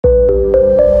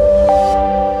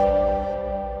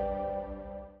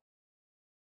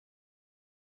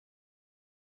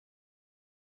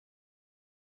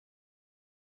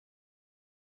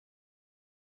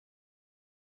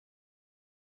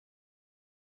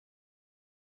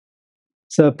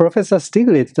So, Professor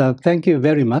Stiglitz, thank you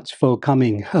very much for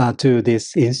coming to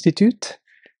this institute.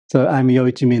 So, I'm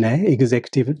Yoichi Mine,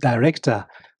 Executive Director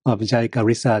of JICA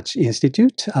Research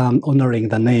Institute, honoring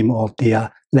the name of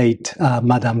the late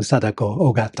Madam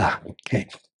Sadako Ogata. Okay,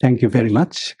 thank you very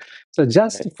much. So,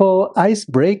 just for ice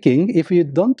breaking, if you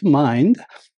don't mind,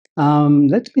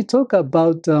 let me talk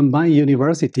about my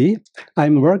university.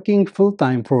 I'm working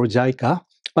full-time for JICA,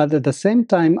 but at the same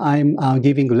time, I'm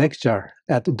giving lecture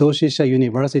at Doshisha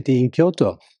University in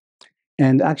Kyoto.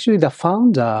 And actually, the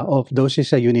founder of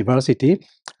Doshisha University,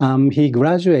 he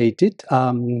graduated,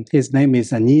 his name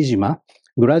is Nijima,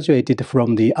 graduated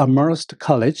from the Amherst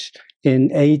College in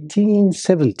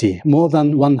 1870, more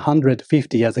than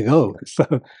 150 years ago.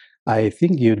 So I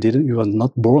think you were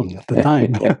not born at the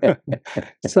time.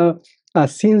 So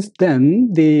since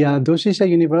then, the Doshisha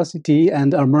University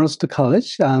and Amherst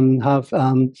College have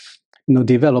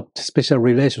developed special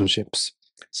relationships.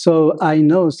 So I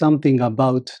know something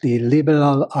about the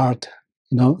liberal art,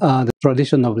 the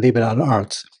tradition of liberal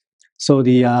arts. So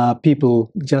the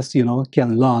people just,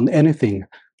 can learn anything,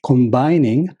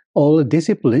 combining all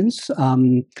disciplines,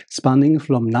 spanning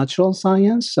from natural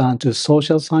science to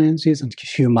social sciences and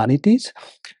humanities.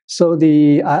 So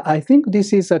I think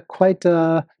this is quite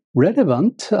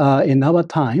relevant in our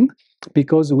time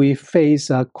because we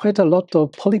face quite a lot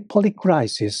of poly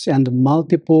crisis and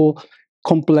multiple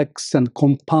complex and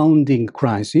compounding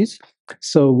crises.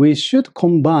 So we should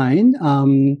combine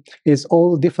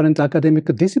all different academic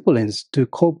disciplines to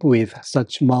cope with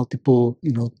such multiple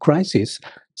crises.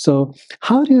 So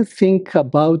how do you think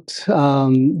about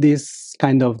this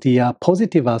kind of the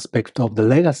positive aspect of the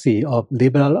legacy of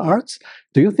liberal arts?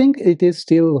 Do you think it is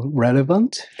still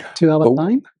relevant to our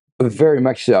time? Very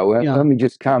much so. Let me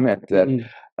just comment that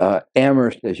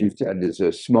Amherst, as you said, is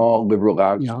a small liberal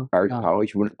arts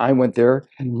college. When I went there,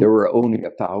 there were only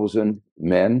 1,000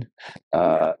 men.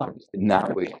 Now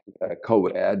it's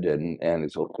co-ed, and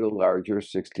it's a little larger,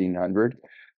 1,600.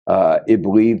 It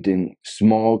believed in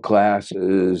small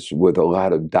classes with a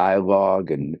lot of dialogue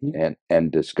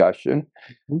and discussion.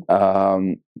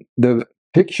 The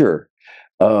picture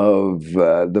of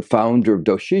the founder of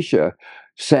Doshisha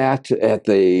sat at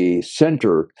the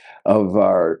center of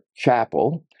our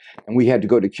chapel, and we had to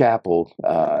go to chapel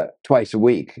twice a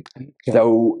week. Okay.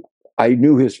 So I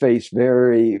knew his face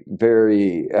very,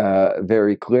 very,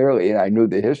 very clearly, and I knew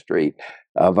the history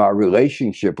of our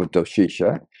relationship with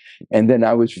Doshisha. And then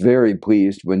I was very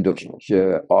pleased when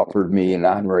Doshisha offered me an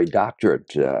honorary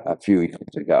doctorate a few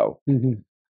years ago.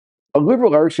 A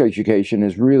liberal arts education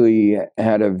has really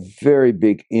had a very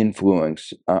big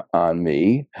influence on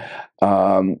me.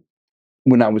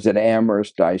 When I was at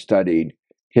Amherst, I studied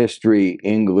history,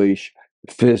 English,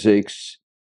 physics,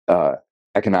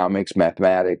 economics,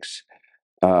 mathematics.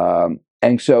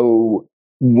 And so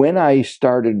when I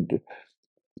started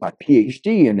my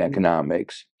PhD in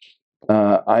economics,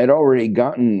 I had already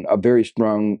gotten a very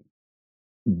strong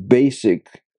basic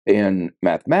in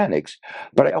mathematics,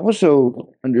 but I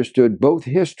also understood both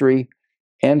history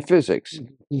and physics.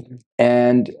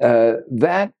 And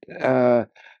that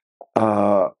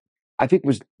I think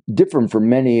was different from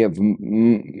many of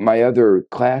my other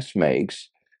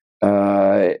classmates.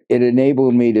 It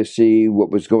enabled me to see what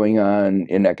was going on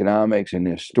in economics in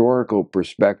a historical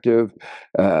perspective.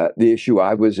 The issue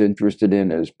I was interested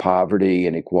in is poverty,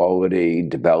 inequality,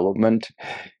 development,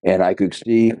 and I could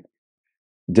see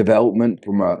development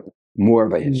from a more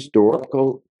of a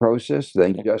historical process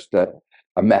than just a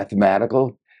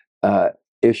mathematical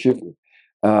issue.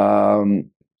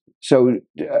 So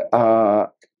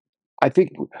I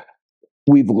think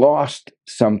we've lost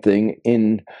something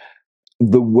in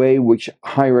the way which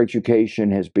higher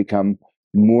education has become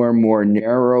more and more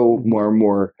narrow, more and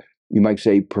more, you might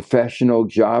say, professional,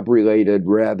 job-related,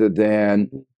 rather than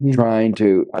trying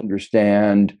to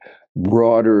understand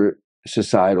broader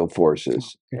societal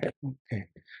forces. Okay.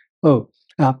 Oh,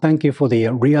 thank you for the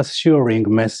reassuring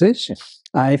message.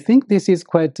 I think this is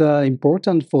quite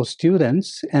important for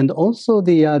students and also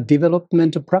the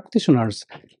development practitioners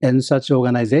in such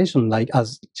organizations like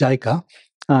as JICA,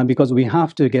 because we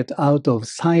have to get out of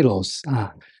silos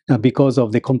because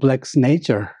of the complex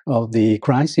nature of the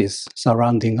crisis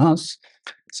surrounding us.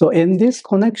 So in this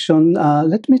connection,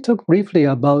 let me talk briefly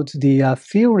about the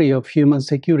theory of human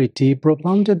security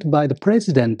propounded by the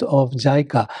president of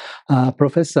JICA,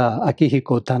 Professor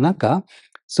Akihiko Tanaka.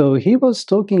 So he was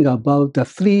talking about the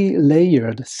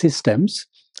three-layered systems.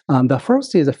 The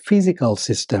first is a physical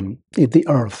system, the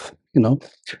Earth.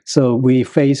 So we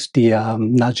face the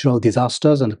natural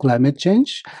disasters and climate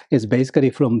change. It's basically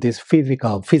from this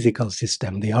physical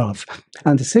system, the Earth.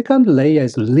 And the second layer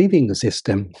is living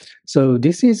system. So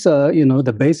this is,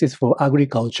 the basis for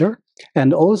agriculture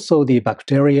and also the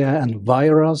bacteria and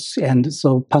virus. And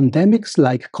so pandemics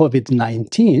like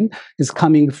COVID-19 is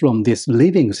coming from this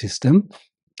living system.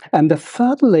 And the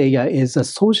third layer is a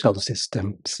social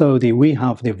system. So we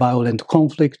have the violent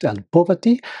conflict and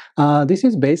poverty. This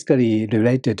is basically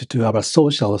related to our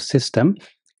social system.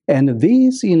 And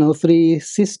these, three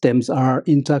systems are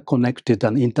interconnected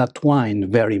and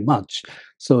intertwined very much.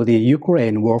 So the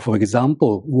Ukraine war, for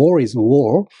example, war is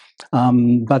war,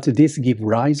 but this gives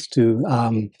rise to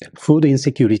food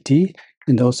insecurity,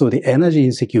 and also the energy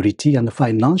insecurity and the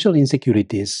financial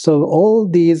insecurities. So all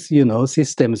these,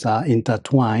 systems are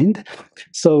intertwined.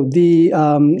 So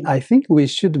I think we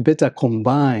should better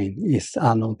combine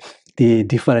the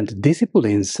different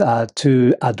disciplines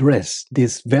to address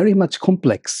this very much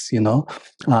complex,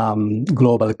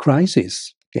 global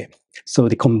crisis. Okay. So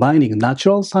the combining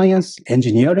natural science,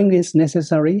 engineering is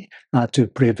necessary to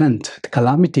prevent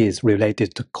calamities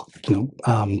related to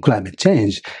climate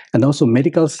change, and also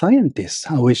medical scientists.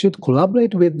 We should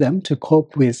collaborate with them to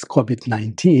cope with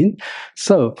COVID-19.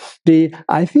 So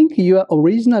I think you are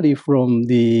originally from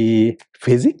the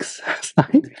physics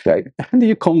side, right, and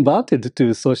you converted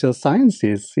to social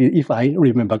sciences, if I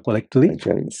remember correctly.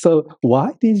 right. So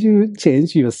why did you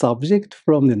change your subject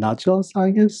from the natural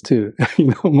science to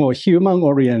more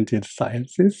human-oriented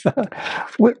sciences?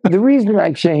 Well, the reason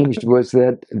I changed was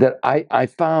that I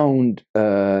found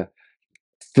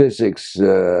physics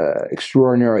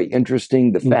extraordinarily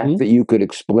interesting. The fact that you could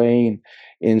explain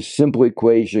in simple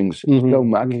equations so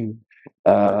much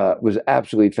was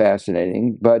absolutely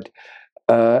fascinating. But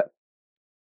the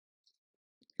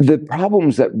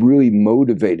problems that really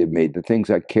motivated me, the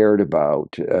things I cared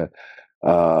about,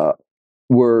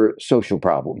 were social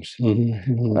problems.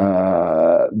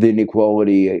 The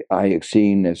inequality I had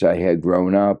seen as I had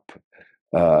grown up,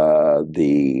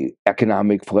 the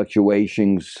economic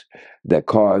fluctuations that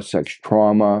cause such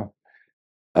trauma,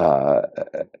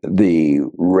 the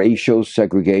racial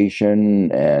segregation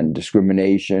and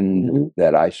discrimination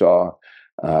that I saw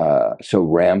so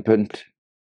rampant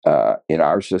in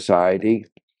our society.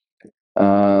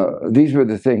 These were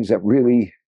the things that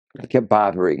really kept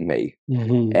bothering me.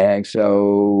 And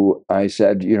so I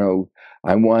said,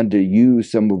 I wanted to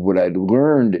use some of what I'd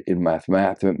learned in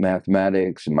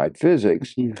mathematics and my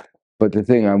physics, but the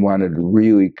thing I wanted to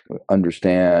really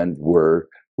understand were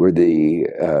the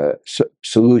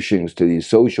solutions to these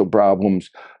social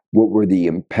problems. What were the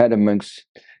impediments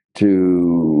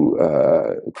to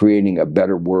creating a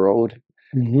better world?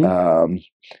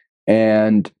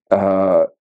 And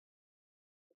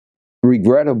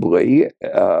regrettably,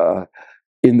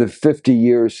 in the 50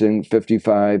 years and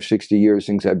 55, 60 years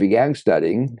since I began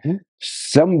studying,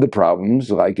 some of the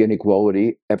problems, like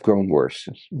inequality, have grown worse.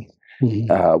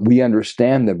 We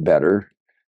understand them better,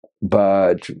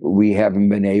 but we haven't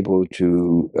been able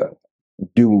to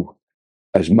do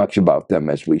as much about them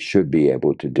as we should be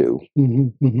able to do.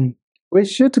 We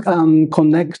should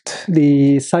connect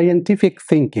the scientific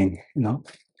thinking, with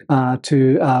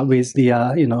the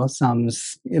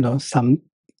some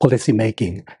policy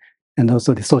making, and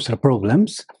also the social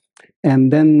problems.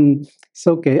 And then it's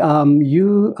okay.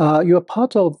 You are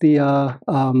part of the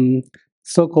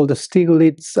so-called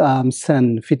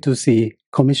Stiglitz-Sen-Fitoussi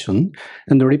Commission,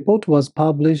 and the report was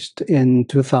published in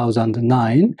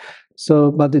 2009.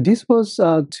 So, but this was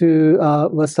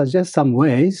to suggest some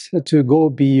ways to go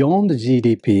beyond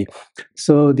GDP.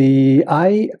 So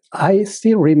I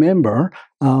still remember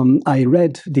I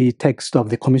read the text of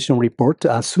the Commission report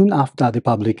soon after the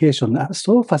publication. I was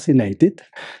so fascinated.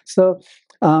 So.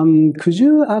 Could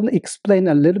you explain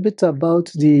a little bit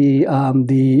about the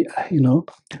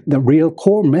real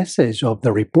core message of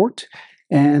the report?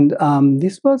 And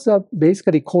this was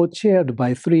basically co-chaired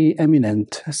by three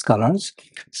eminent scholars.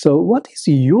 So, what is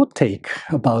your take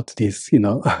about this?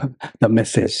 The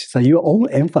message. So, your own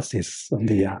emphasis on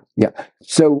the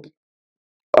So.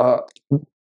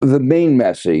 The main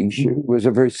message was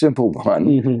a very simple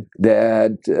one,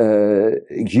 that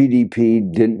GDP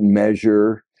didn't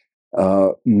measure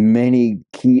many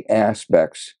key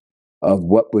aspects of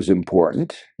what was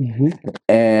important,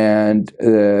 and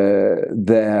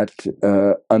that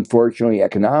unfortunately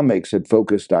economics had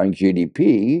focused on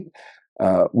GDP.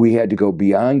 We had to go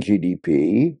beyond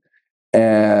GDP.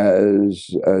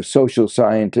 As social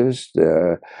scientists,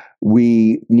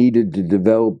 we needed to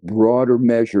develop broader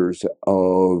measures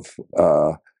of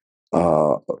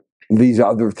these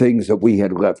other things that we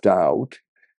had left out.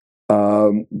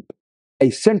 a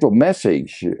central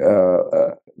message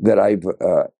that I've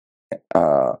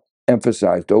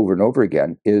emphasized over and over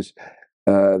again is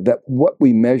that what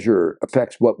we measure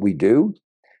affects what we do,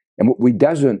 and what we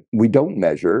don't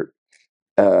measure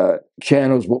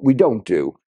channels what we don't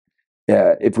do.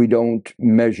 If we don't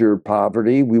measure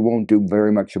poverty, we won't do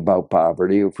very much about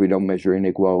poverty. If we don't measure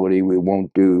inequality, it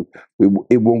won't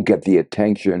get the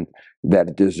attention that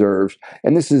it deserves.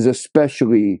 And this is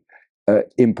especially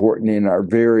important in our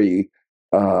very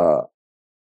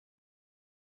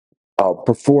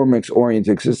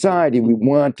performance-oriented society. We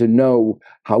want to know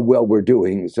how well we're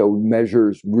doing, so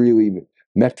metrics really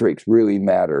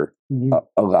matter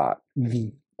a lot.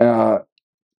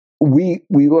 We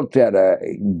looked at a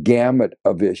gamut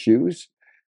of issues.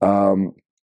 Some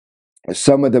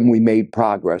of them we made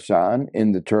progress on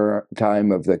in the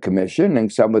time of the commission,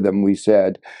 and some of them we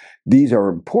said, these are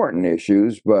important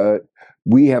issues, but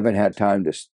we haven't had time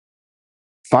to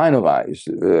finalize.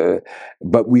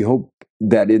 But we hope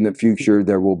that in the future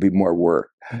there will be more work.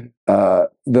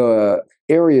 The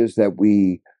areas that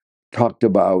we talked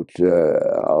about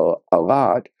a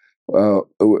lot,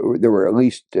 there were at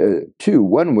least two.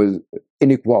 One was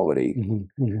inequality,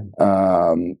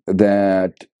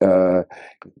 that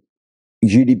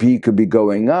GDP could be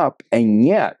going up, and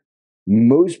yet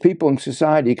most people in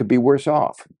society could be worse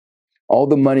off. All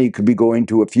the money could be going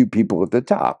to a few people at the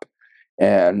top.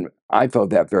 And I felt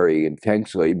that very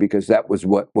intensely because that was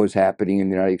what was happening in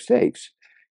the United States.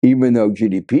 Even though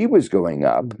GDP was going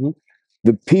up,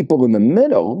 the people in the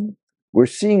middle were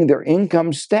seeing their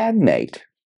income stagnate.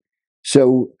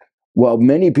 So while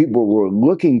many people were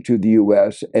looking to the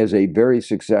US as a very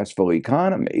successful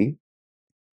economy,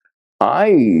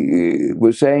 I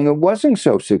was saying it wasn't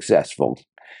so successful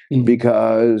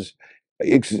because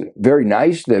it's very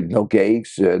nice that Bill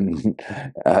Gates and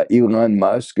Elon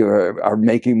Musk are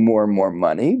making more and more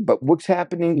money, but what's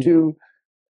happening to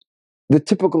the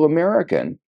typical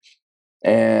American?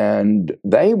 And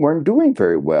they weren't doing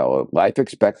very well. Life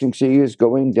expectancy is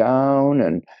going down,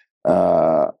 and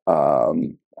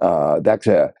that's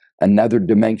another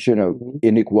dimension of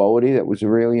inequality that was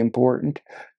really important.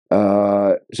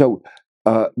 So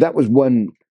that was one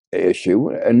issue.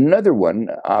 Another one,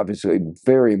 obviously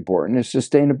very important, is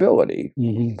sustainability.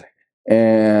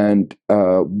 And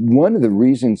one of the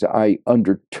reasons I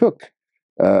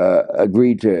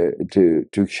agreed to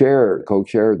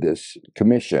co-chair this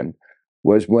commission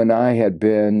was when I had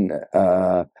been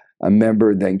a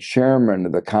member, then chairman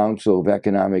of the Council of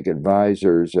Economic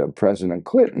Advisors of President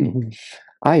Clinton.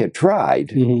 I had tried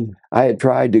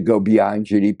to go beyond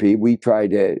GDP. We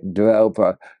tried to develop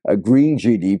a green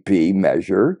GDP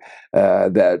measure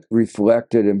that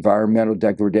reflected environmental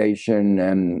degradation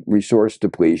and resource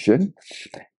depletion.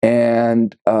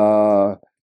 And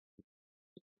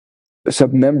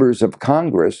some members of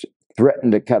Congress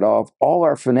threatened to cut off all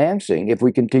our financing if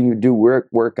we continue to do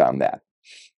work on that.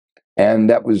 And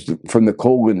that was from the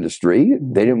coal industry.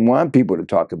 They didn't want people to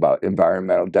talk about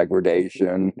environmental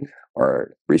degradation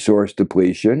or resource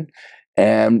depletion.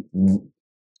 And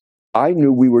I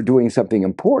knew we were doing something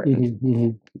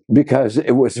important because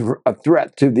it was a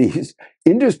threat to these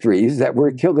industries that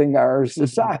were killing our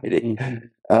society.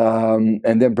 And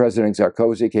then President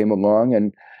Sarkozy came along,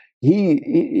 and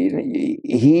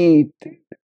he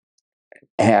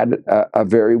had a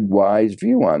very wise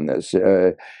view on this.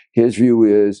 His view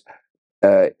is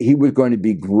he was going to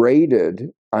be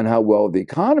graded on how well the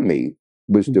economy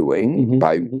was doing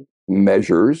by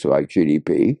measures like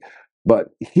GDP, but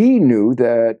he knew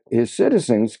that his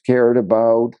citizens cared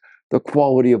about the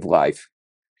quality of life.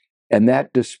 And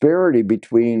that disparity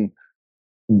between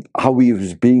how he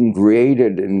was being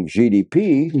graded in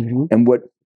GDP and what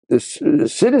the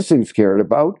citizens cared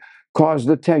about caused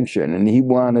the tension. And he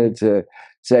wanted to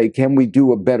say, can we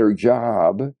do a better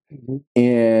job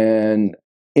in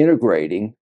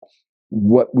integrating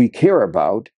what we care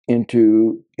about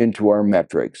into our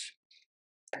metrics?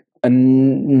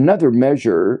 Another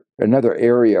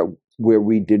area where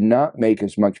we did not make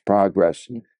as much progress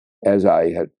as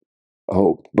I had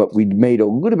hoped, but we made a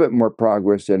little bit more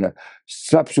progress in a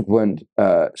subsequent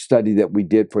study that we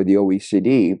did for the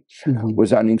OECD,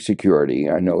 was on insecurity.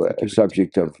 I know a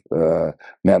subject of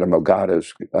Madam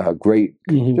Ogata's great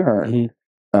concern.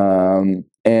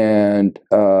 And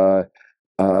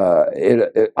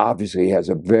it obviously has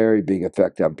a very big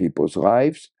effect on people's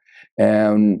lives.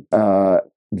 And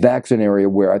that's an area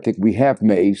where I think we have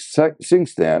made,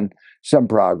 since then, some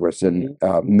progress in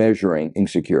measuring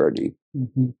insecurity.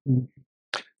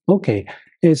 Okay.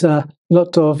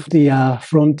 lot of the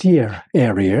frontier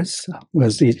areas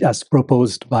was as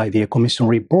proposed by the Commission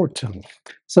report.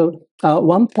 So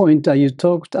one point you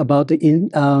talked about the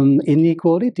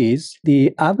inequalities.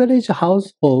 The average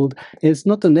household is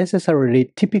not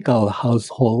necessarily typical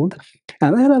household.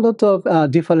 And there are a lot of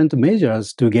different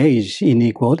measures to gauge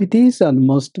inequalities, and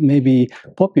most maybe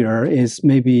popular is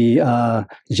maybe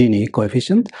Gini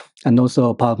coefficient, and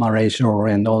also Palmer ratio,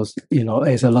 and also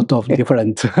is a lot of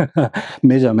different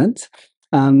measurements.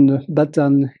 But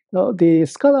the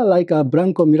scholar like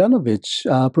Branko Milanovic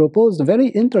proposed very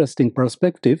interesting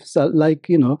perspectives. Like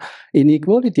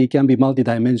inequality can be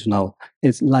multidimensional.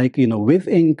 It's like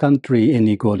within country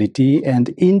inequality and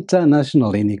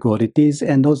international inequalities,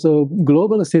 and also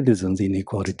global citizens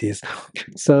inequalities.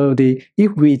 So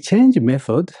if we change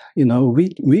method,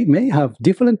 we may have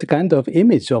different kind of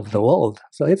image of the world.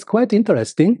 So it's quite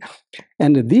interesting.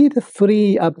 And these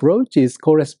three approaches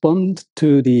correspond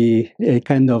to the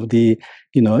kind of the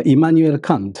Immanuel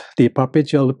Kant, the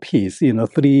perpetual peace,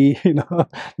 three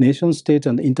nation state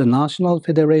and international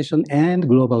federation and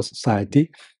global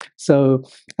society. So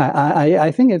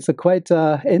I think it's a quite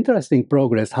interesting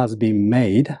progress has been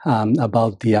made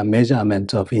about the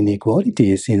measurement of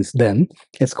inequality since then.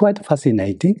 It's quite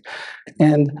fascinating.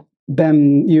 And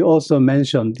then you also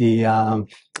mentioned the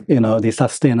the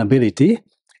sustainability.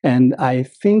 And I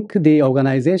think the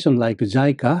organization like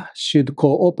JICA should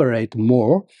cooperate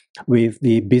more with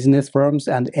the business firms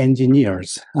and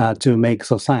engineers to make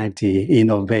society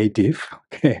innovative.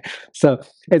 Okay, so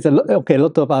it's a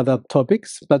lot of other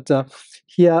topics, but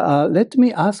here let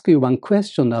me ask you one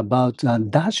question about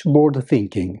dashboard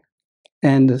thinking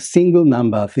and single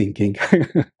number thinking.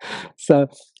 So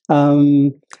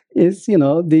I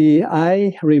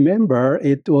remember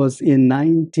it was in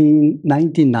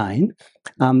 1999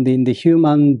 in the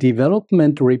Human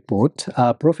Development Report,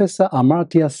 Professor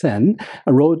Amartya Sen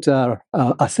wrote an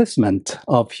assessment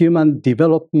of Human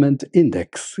Development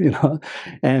Index,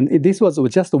 and this was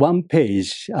just one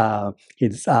page,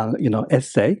 his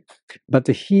essay, but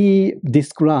he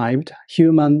described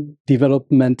Human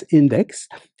Development Index,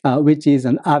 which is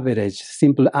an average,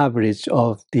 simple average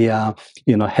of the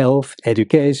health,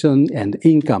 education, and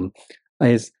income,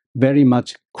 is very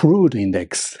much crude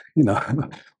index.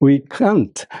 We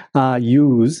can't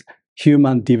use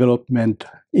Human Development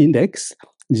Index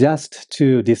just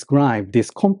to describe this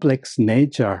complex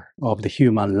nature of the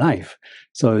human life.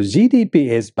 So GDP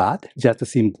is bad, just a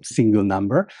single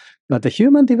number, but the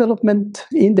Human Development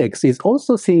Index is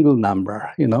also single number.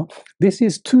 This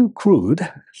is too crude.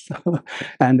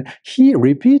 And he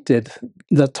repeated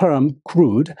the term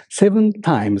crude 7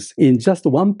 times in just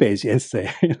one page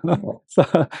essay. So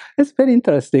it's very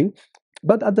interesting.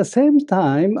 But at the same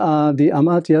time, the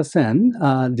Amartya Sen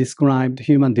described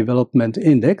Human Development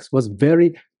Index was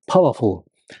very powerful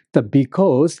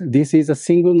because this is a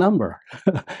single number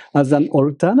as an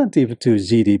alternative to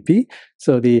GDP.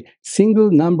 So the single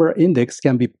number index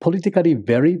can be politically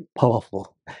very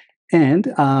powerful.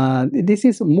 And this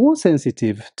is more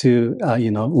sensitive to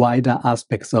wider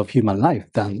aspects of human life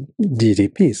than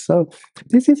GDP. So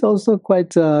this is also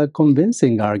quite a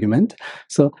convincing argument.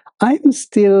 So I'm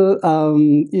still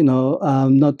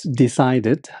not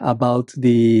decided about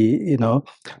the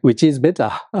which is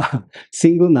better,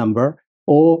 single number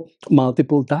or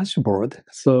multiple dashboard.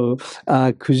 So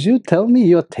could you tell me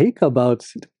your take about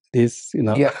this?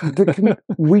 Yeah,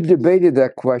 we debated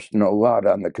that question a lot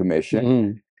on the commission.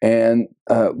 Mm-hmm. And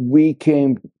we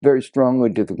came very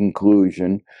strongly to the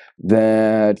conclusion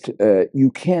that you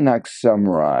cannot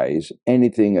summarize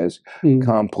anything as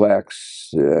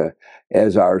complex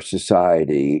as our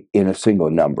society in a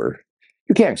single number.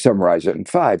 You can't summarize it in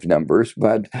 5 numbers,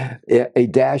 but a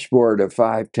dashboard of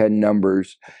 5, 10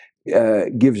 numbers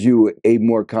gives you a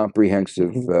more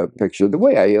comprehensive picture. The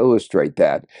way I illustrate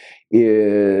that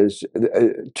is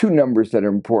 2 numbers that are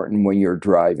important when you're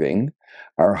driving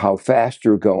are how fast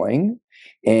you're going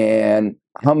and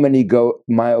how many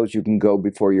miles you can go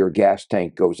before your gas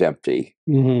tank goes empty.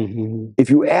 Mm-hmm. If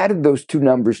you added those 2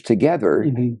 numbers together,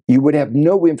 you would have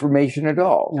no information at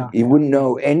all. Yeah. You wouldn't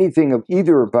know anything of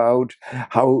either about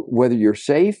whether you're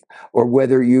safe or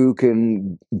whether you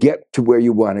can get to where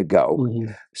you want to go.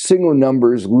 Mm-hmm. Single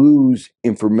numbers lose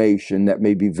information that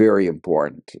may be very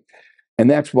important. And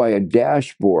that's why a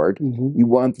dashboard, you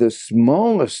want the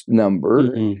smallest number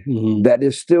that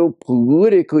is still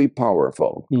politically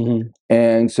powerful. Mm-hmm.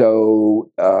 And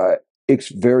so it's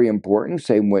very important,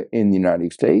 same way in the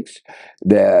United States,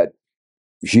 that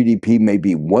GDP may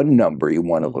be one number you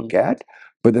want to look at,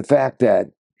 but the fact that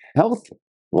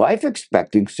life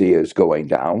expectancy is going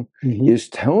down is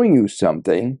telling you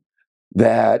something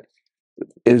that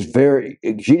is very,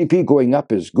 GDP going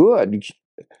up is good.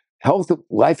 Health,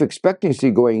 life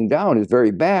expectancy going down is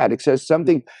very bad. It says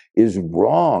something is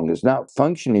wrong, is not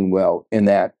functioning well in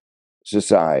that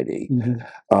society.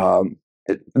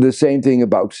 The same thing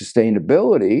about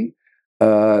sustainability.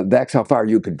 That's how far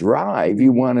you could drive.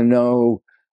 You want to know,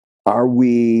 are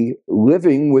we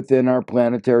living within our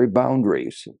planetary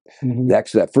boundaries?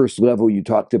 That's that first level you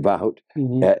talked about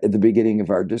at the beginning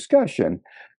of our discussion.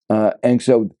 And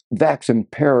so that's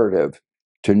imperative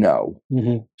to know.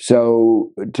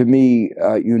 So to me,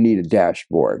 you need a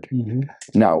dashboard.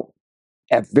 Now,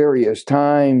 at various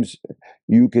times,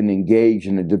 you can engage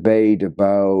in a debate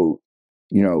about,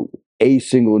 a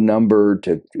single number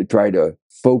to try to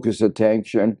focus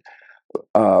attention.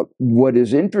 What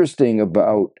is interesting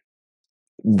about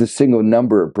the single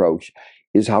number approach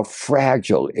is how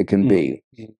fragile it can be.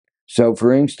 So,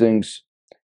 for instance,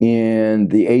 in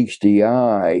the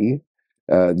HDI,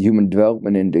 the Human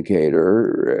Development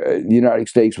Indicator, the United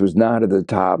States was not at the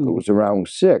top. It was around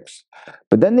 6.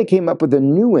 But then they came up with a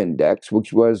new index,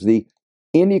 which was the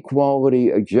Inequality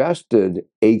Adjusted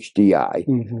HDI,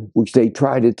 which they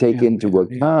tried to take into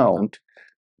account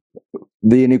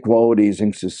the inequalities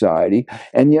in society.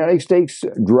 And the United States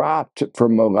dropped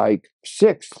from like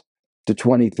 6th to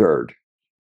 23rd.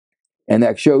 And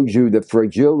that shows you the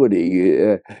fragility.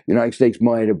 The United States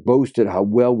might have boasted how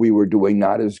well we were doing,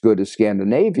 not as good as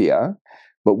Scandinavia,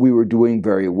 but we were doing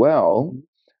very well.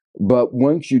 But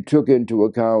once you took into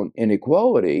account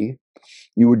inequality,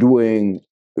 you were doing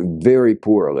very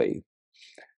poorly.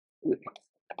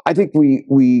 I think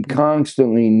we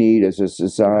constantly need, as a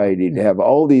society, to have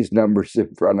all these numbers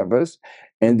in front of us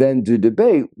and then to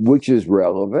debate which is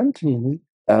relevant.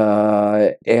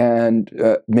 And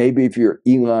maybe if you're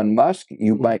Elon Musk,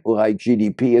 you might like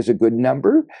GDP as a good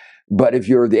number. But if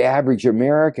you're the average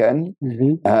American,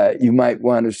 you might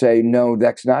want to say, no,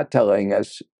 that's not telling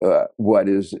us what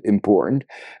is important.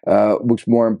 What's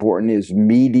more important is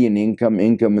median income,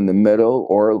 income in the middle,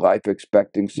 or life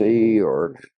expectancy,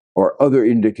 or other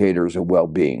indicators of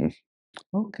well-being.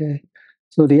 Okay.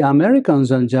 So the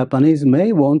Americans and Japanese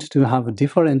may want to have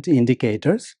different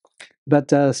indicators,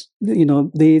 but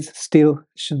these still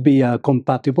should be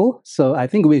compatible. So I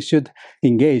think we should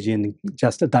engage in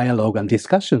just a dialogue and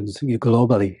discussions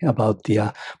globally about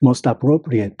the most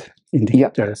appropriate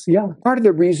indicators. Yeah. Part of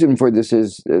the reason for this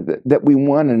is that we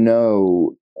want to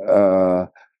know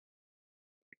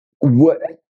what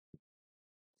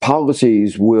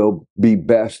policies will be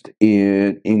best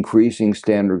in increasing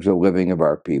standards of living of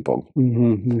our people.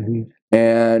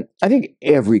 And I think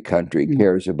every country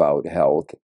cares about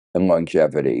health and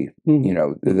longevity.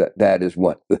 That is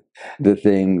one of the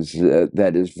things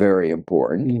that is very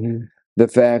important. The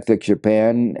fact that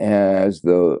Japan has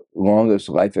the longest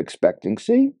life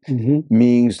expectancy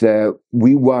means that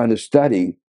we want to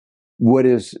study what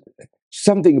is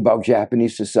something about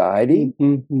Japanese society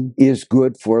is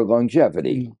good for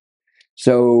longevity.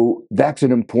 So that's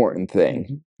an important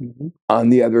thing. On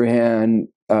the other hand,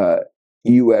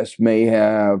 U.S. may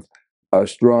have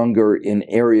stronger in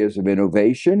areas of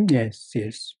innovation. Yes.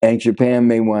 And Japan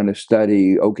may want to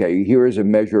study, okay, here is a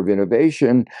measure of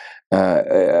innovation.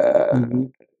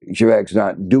 Japan's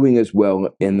not doing as well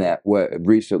in that way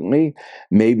recently.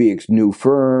 Maybe it's new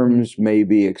firms,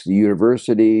 maybe it's the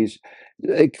universities.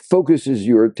 It focuses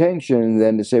your attention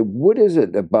then to say, what is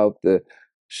it about the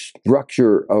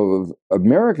structure of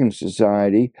American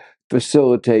society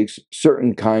facilitates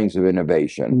certain kinds of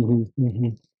innovation?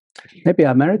 Maybe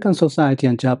American society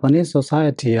and Japanese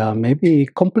society are maybe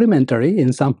complementary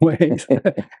in some ways,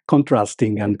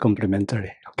 contrasting and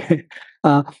complementary. Okay.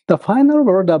 The final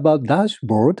word about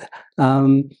dashboard,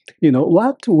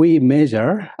 what we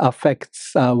measure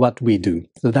affects what we do.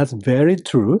 So that's very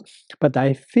true. But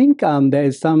I think there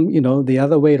is some, the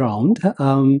other way around.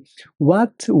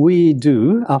 What we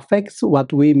do affects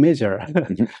what we measure.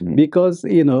 Because,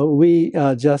 we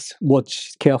just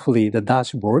watch carefully the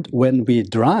dashboard when we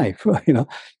drive,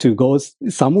 to go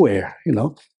somewhere,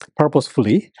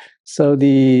 purposefully. So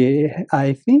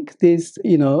I think this,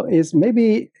 is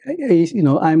maybe,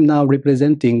 I'm now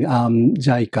representing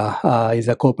JICA, is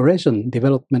a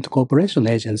development cooperation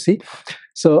agency.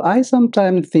 So I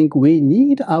sometimes think we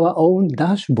need our own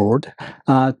dashboard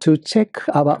to check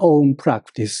our own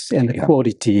practice and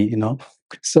quality,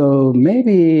 So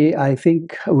maybe I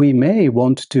think we may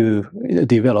want to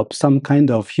develop some kind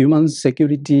of human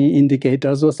security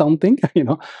indicators or something,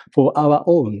 for our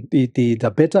own,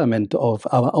 the betterment of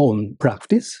our own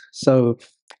practice. So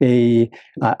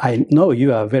I know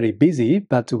you are very busy,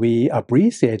 but we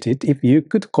appreciate it if you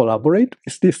could collaborate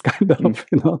with this kind of,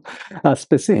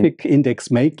 specific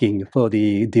index making for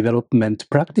the development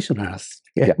practitioners.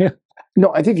 Yeah.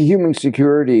 No, I think human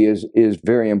security is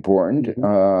very important.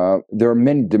 There are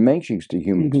many dimensions to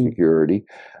human security,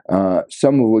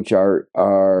 some of which are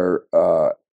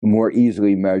more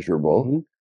easily measurable.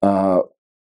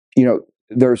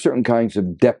 There are certain kinds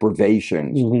of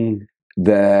deprivations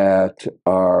that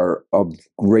are of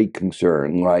great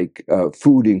concern, like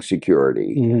food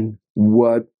insecurity.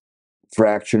 What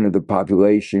fraction of the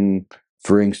population,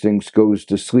 for instance, goes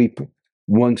to sleep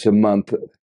once a month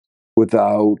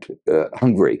without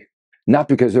hungry? Not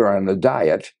because they're on a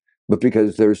diet, but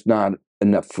because there's not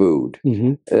enough food.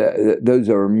 Those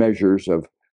are measures of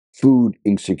food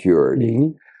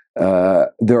insecurity.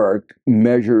 There are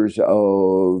measures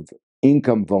of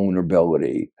income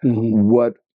vulnerability.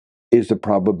 What is the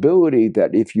probability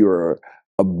that if you're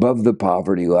above the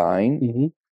poverty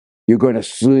line, you're going to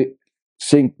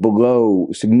sink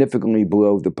significantly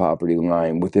below the poverty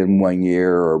line within 1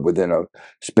 year or within a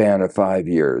span of 5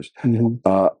 years?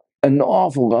 An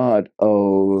awful lot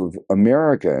of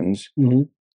Americans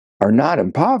are not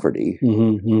in poverty,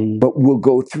 but will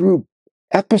go through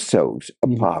episodes of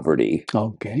poverty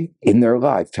in their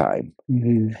lifetime.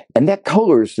 And that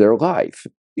colors their life.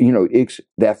 It's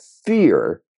that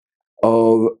fear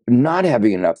of not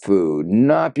having enough food,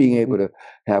 not being able to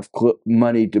have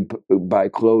money to buy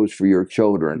clothes for your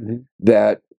children,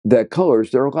 that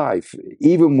colors their life,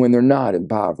 even when they're not in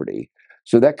poverty.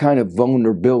 So that kind of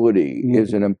vulnerability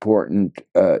is an important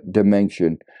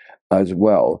dimension as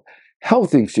well.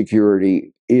 Health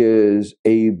insecurity is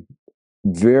a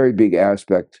very big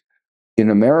aspect in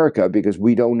America because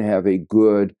we don't have a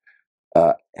good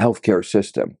healthcare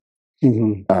system.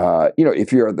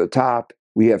 If you're at the top,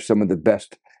 we have some of the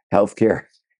best healthcare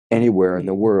anywhere in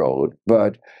the world.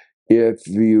 But if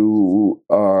you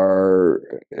are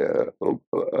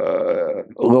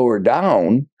lower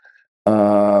down,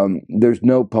 there's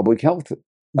no public health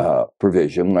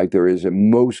provision like there is in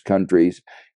most countries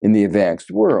in the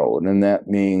advanced world. And that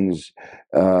means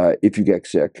if you get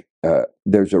sick,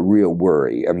 there's a real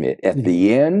worry. I mean, at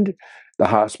the end, the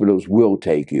hospitals will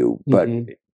take you, but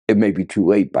it may be too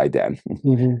late by then.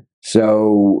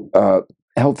 So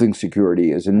health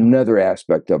insecurity is another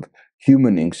aspect of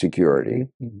human insecurity.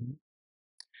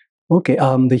 Okay,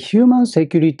 the human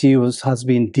security has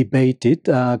been debated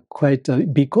quite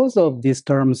because of this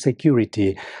term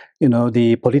security.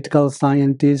 The political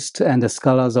scientists and the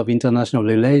scholars of international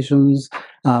relations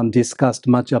discussed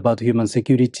much about human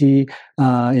security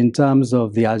in terms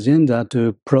of the agenda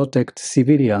to protect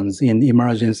civilians in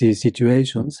emergency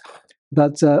situations.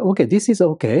 But okay, this is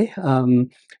okay.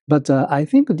 But I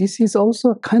think this is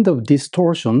also a kind of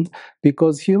distortion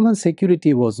because human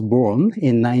security was born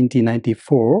in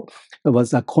 1994. It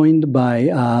was coined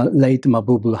by late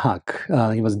Mahbub Haq.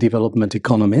 He was a development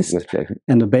economist,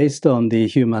 and based on the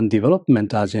Human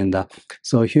Development Agenda.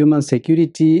 So human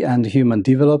security and human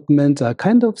development are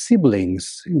kind of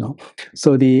siblings,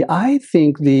 So I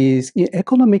think the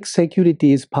economic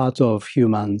security is part of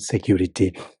human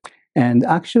security. And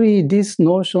actually, this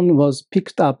notion was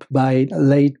picked up by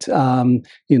late, Mr.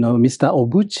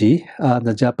 Obuchi,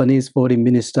 the Japanese foreign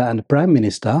minister and prime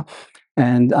minister,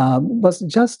 and was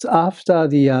just after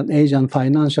the Asian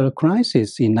financial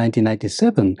crisis in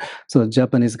 1997. So the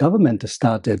Japanese government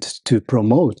started to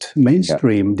promote,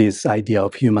 mainstream this idea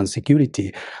of human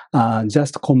security,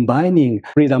 just combining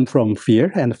freedom from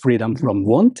fear and freedom from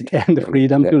want and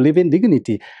freedom to live in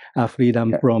dignity,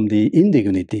 freedom from the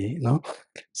indignity,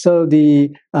 So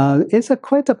it's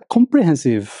quite a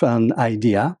comprehensive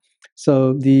idea.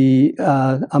 So the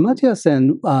Amartya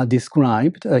Sen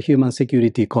described a human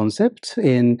security concept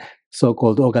in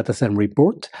so-called Ogata-Sen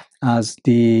report as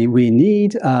we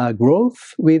need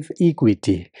growth with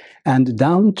equity and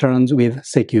downturns with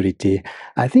security.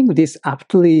 I think this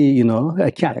aptly,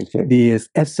 captures the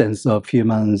essence of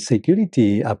human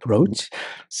security approach.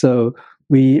 So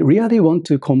we really want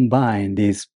to combine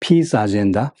this peace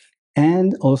agenda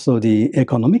and also the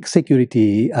economic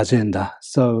security agenda.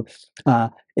 So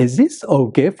is this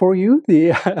okay for you?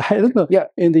 I don't know. Yeah.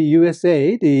 In the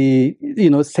USA, the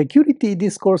security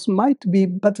discourse might be,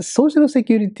 but social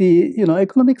security,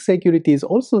 economic security is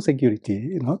also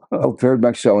security. Oh, very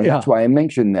much so, and that's why I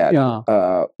mentioned that.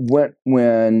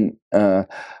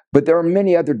 But there are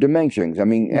many other dimensions. I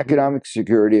mean, economic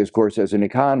security, of course, as an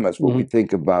economist, what we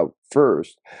think about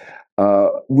first.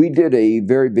 We did a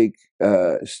very big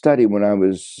study when I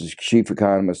was chief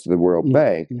economist of the World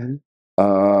Bank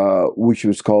which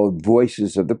was called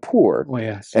Voices of the Poor. Oh,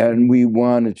 yes. And we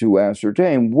wanted to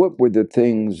ascertain what were the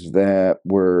things that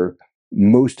were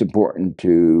most important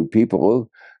to people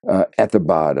at the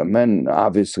bottom. And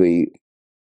obviously,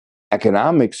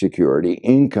 economic security,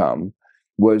 income,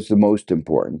 was the most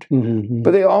important. Mm-hmm.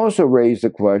 But they also raised the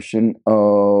question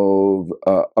of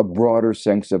a broader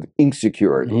sense of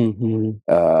insecurity,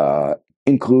 Mm-hmm.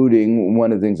 Including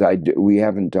one of the things we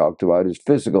haven't talked about is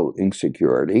physical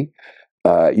insecurity.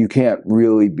 You can't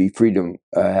really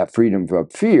have freedom from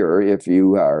fear if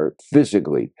you are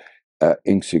physically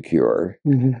insecure.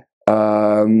 Mm-hmm.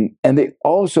 And they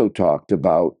also talked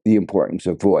about the importance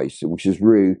of voice, which is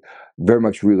really very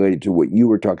much related to what you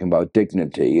were talking about,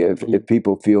 dignity. If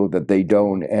people feel that they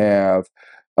don't have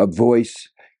a voice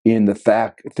in the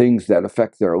things that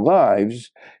affect their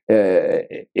lives,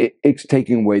 it's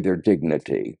taking away their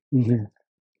dignity. Mm-hmm.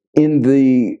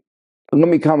 Let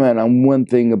me comment on one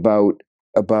thing about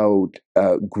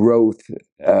growth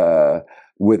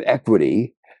with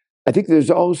equity. I think there's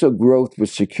also growth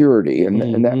with security,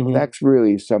 and that's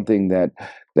really something that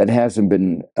hasn't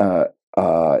been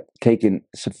taken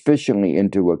sufficiently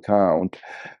into account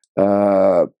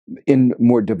in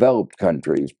more developed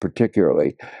countries,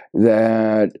 particularly,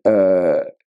 that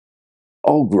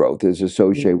all growth is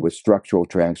associated with structural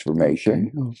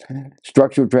transformation. Okay.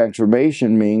 Structural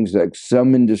transformation means that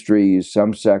some industries,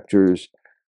 some sectors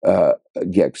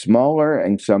get smaller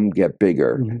and some get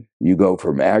bigger. Mm-hmm. You go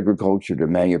from agriculture to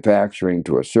manufacturing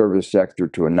to a service sector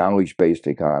to a knowledge-based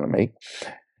economy.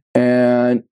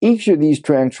 And each of these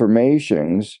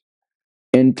transformations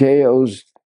entails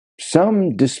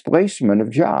some displacement of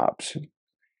jobs.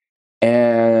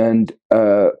 And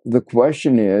the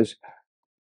question is,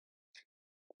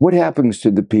 what happens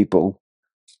to the people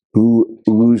who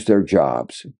lose their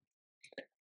jobs?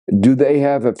 Do they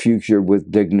have a future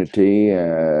with dignity?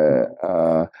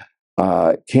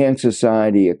 Can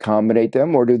society accommodate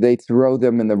them, or do they throw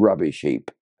them in the rubbish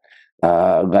heap,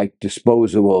 like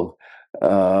disposable,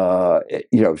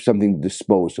 something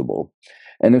disposable?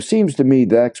 And it seems to me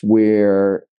that's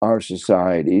where our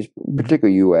societies,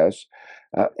 particularly U.S.,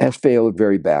 has failed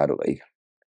very badly.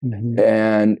 Mm-hmm.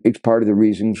 And it's part of the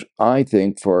reasons, I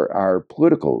think, for our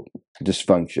political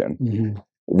dysfunction. Mm-hmm.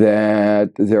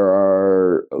 That there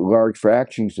are large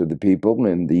fractions of the people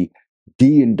in the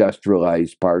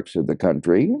deindustrialized parts of the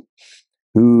country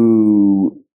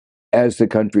who, as the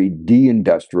country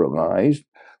deindustrialized,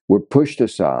 were pushed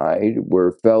aside,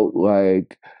 were felt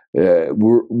like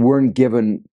weren't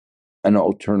given an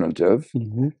alternative,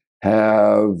 Mm-hmm.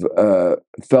 have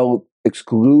felt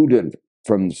excluded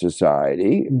from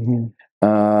society,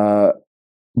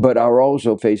 but are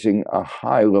also facing a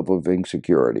high level of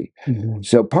insecurity. Mm-hmm.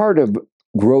 So part of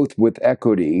growth with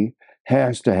equity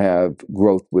has to have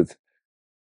growth with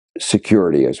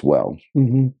security as well.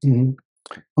 Mm-hmm. Mm-hmm.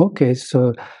 Okay,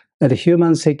 so the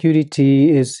human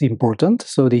security is important.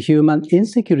 So the human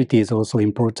insecurity is also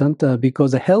important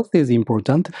because the health is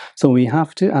important. So we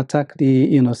have to attack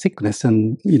the sickness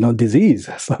and disease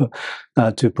so,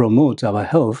 to promote our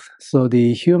health. So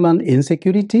the human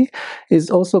insecurity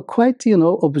is also quite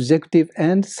objective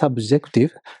and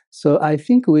subjective. So I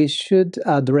think we should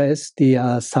address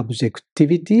the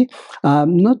subjectivity,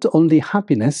 not only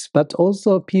happiness but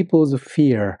also people's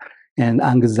fear and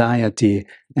anxiety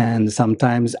and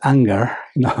sometimes anger.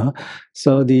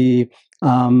 So the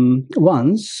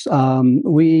once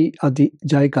we at the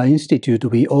JICA Institute,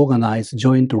 we organized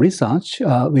joint research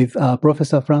with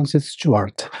Professor Frances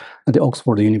Stewart at the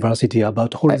Oxford University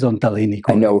about horizontal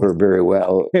inequality. I know her very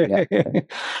well. Yeah.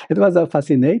 It was a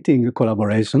fascinating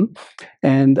collaboration.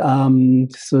 And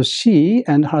so she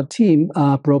and her team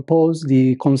proposed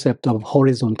the concept of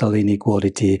horizontal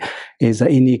inequality is an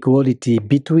inequality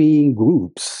between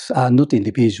groups, not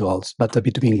individuals, but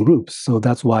between groups. So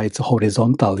that's why it's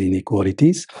horizontal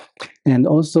inequalities. And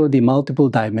also the multiple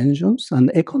dimensions.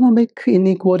 And economic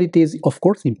inequality is, of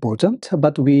course, important,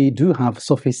 but we do have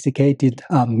sophisticated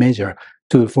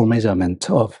tool for measurement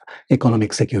of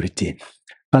economic security.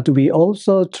 But we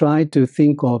also try to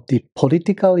think of the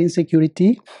political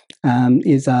insecurity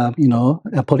is a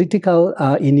political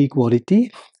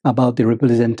inequality about the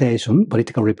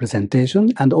political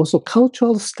representation, and also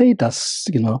cultural status,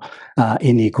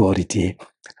 inequality.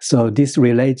 So this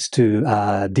relates to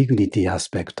dignity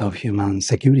aspect of human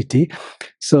security.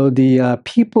 So the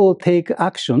people take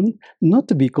action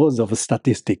not because of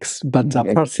statistics, but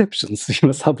perceptions,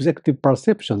 subjective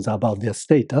perceptions about their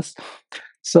status.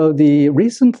 So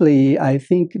recently, I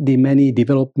think the many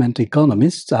development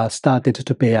economists started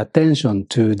to pay attention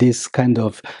to this kind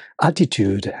of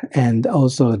attitude and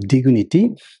also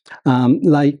dignity.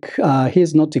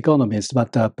 He's not economist,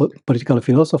 but political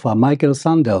philosopher Michael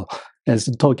Sandel is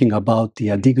talking about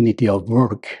the dignity of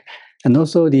work. And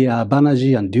also the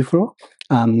Banerjee and Duflo,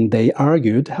 they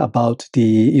argued about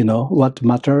what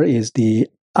matter is the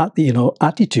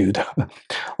attitude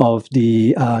of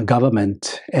the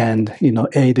government and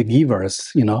aid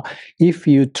givers. If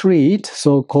you treat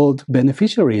so-called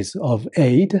beneficiaries of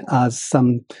aid as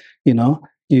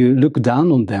you look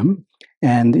down on them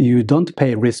and you don't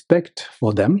pay respect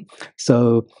for them.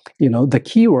 So the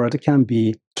key word can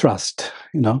be trust.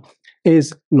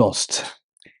 Is lost,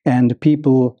 and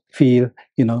people feel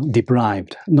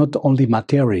deprived, not only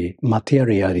materially,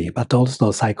 but also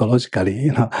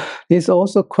psychologically. It's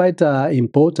also quite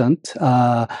important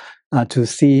to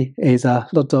see as a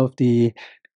lot of the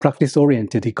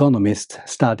practice-oriented economists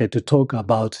started to talk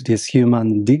about this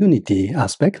human dignity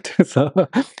aspect.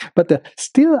 But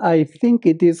still, I think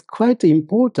it is quite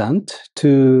important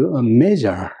to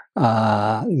measure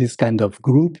this kind of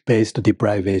group-based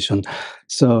deprivation.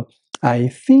 So I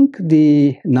think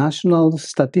the national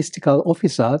statistical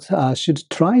officers should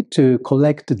try to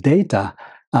collect data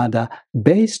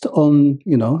based on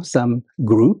some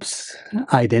groups,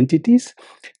 identities,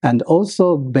 and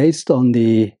also based on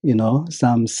the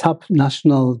some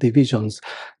sub-national divisions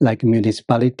like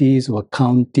municipalities or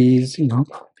counties.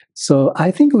 So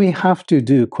I think we have to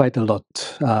do quite a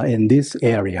lot in this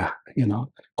area.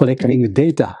 Collecting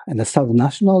data at the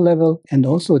sub-national level and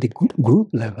also the group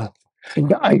level.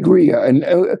 I agree. And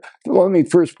let me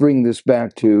first bring this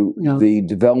back to the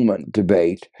development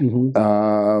debate.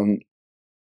 One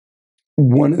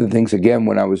of the things, again,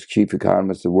 when I was chief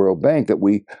economist of the World Bank, that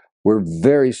we were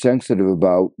very sensitive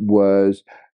about was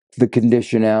the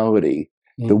conditionality,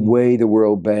 the way the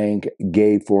World Bank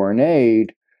gave foreign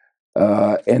aid,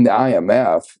 and the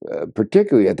IMF,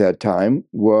 particularly at that time,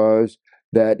 was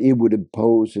that it would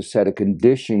impose a set of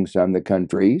conditions on the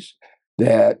countries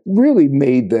that really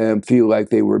made them feel like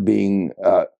they were being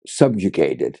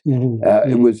subjugated.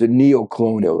 It was a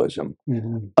neo-colonialism.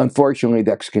 Unfortunately,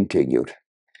 that's continued.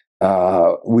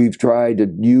 We've tried to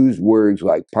use words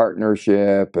like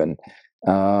partnership,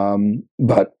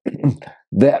 but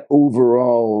that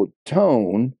overall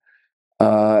tone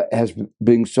has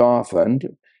been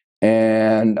softened,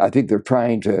 and I think they're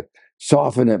trying to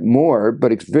soften it more.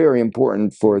 But it's very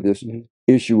important for this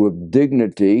issue of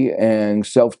dignity and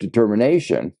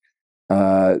self-determination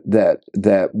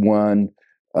that one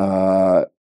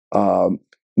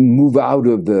move out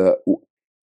of the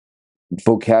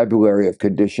vocabulary of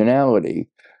conditionality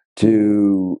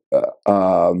to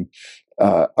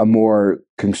a more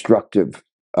constructive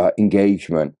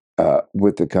engagement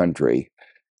with the country.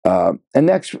 And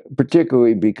that's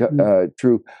particularly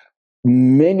true.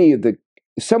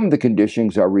 Some of the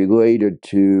conditions are related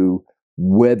to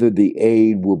whether the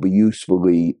aid will be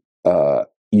usefully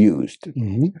used.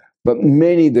 But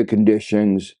many of the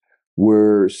conditions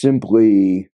were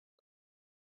simply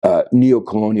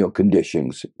neo-colonial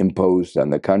conditions imposed on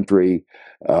the country,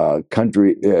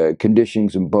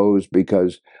 conditions imposed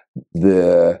because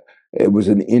it was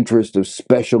an interest of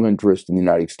special interest in the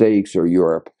United States or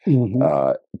Europe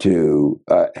to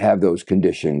have those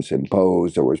conditions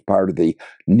imposed, or was part of the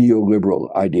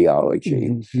neoliberal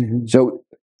ideology. So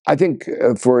I think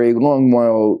for a long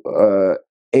while,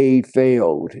 aid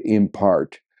failed in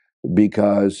part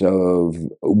because of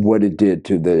what it did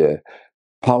to the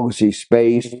policy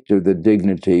space, to the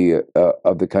dignity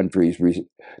of the countries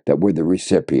that were the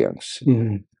recipients.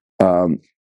 On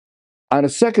a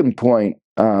second point,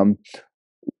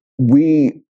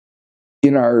 we,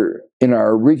 in our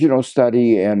original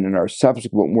study and in our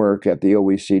subsequent work at the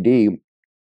OECD,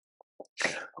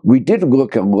 we did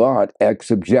look a lot at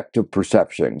subjective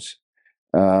perceptions.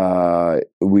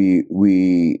 We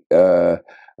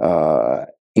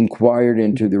inquired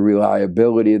into the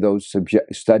reliability of those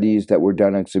studies that were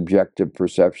done on subjective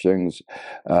perceptions.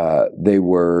 They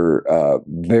were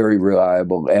very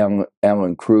reliable.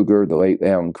 Alan Kruger, the late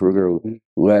Alan Kruger,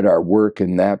 led our work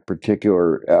in that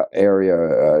particular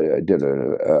area, did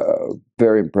a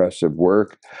very impressive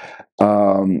work.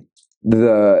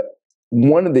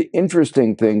 One of the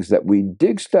interesting things that we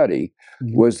did study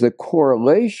was the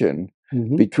correlation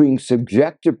between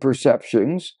subjective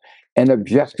perceptions and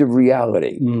objective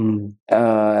reality.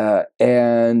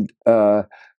 And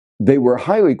they were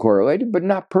highly correlated, but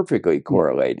not perfectly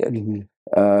correlated.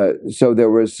 So there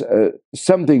was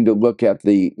something to look at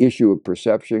the issue of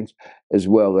perceptions as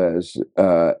well as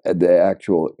the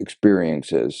actual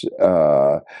experiences.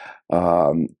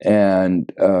 Some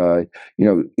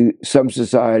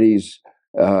societies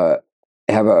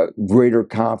have a greater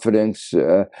confidence.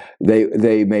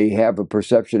 They may have a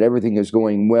perception everything is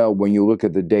going well. When you look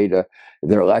at the data,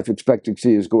 their life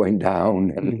expectancy is going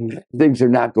down, and things are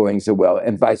not going so well,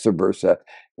 and vice versa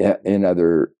in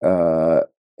other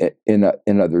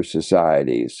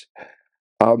societies.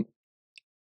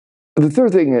 The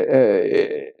third thing,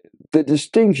 the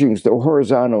distinctions, the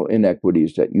horizontal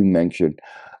inequities that you mentioned,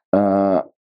 are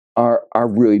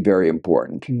really very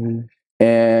important.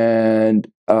 And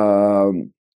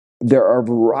there are a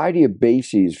variety of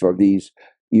bases for these,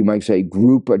 you might say,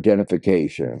 group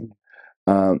identification.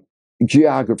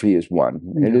 Geography is one.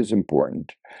 It is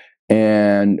important.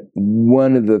 And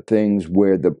one of the things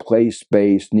where the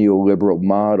place-based neoliberal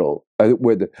model,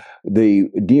 where the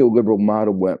neoliberal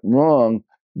model went wrong,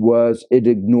 was it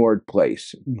ignored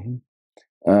place.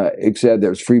 It said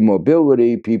there's free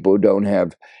mobility, people don't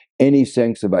have any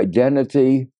sense of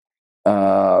identity.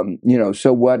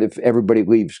 So what if everybody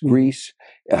leaves Greece?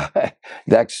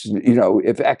 That's,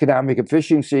 if economic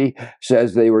efficiency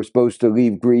says they were supposed to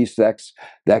leave Greece, let's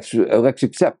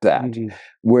accept that.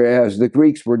 Whereas the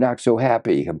Greeks were not so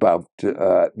happy about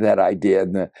that idea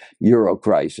in the Euro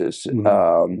crisis.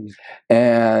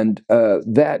 And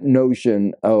that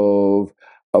notion of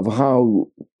how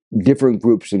different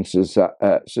groups in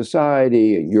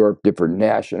society, in Europe, different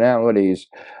nationalities,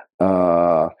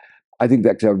 I think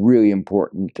that's a really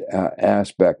important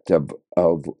aspect of,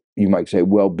 you might say,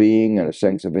 well-being and a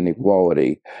sense of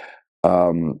inequality.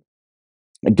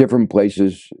 Different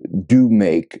places do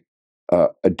make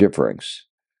a difference.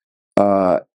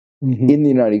 In the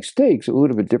United States, a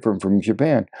little bit different from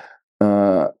Japan,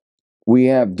 we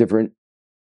have different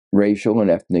racial and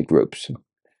ethnic groups.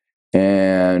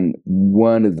 And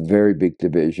one of the very big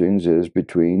divisions is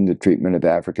between the treatment of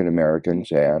African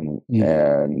Americans and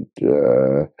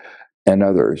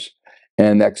others.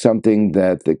 And that's something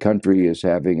that the country is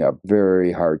having a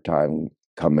very hard time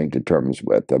coming to terms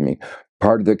with. I mean,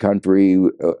 part of the country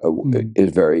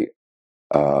is very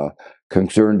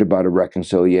concerned about a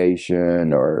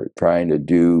reconciliation or trying to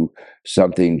do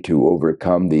something to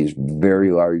overcome these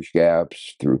very large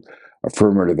gaps through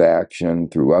affirmative action,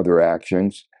 through other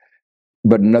actions.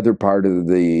 But another part of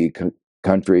the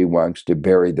country wants to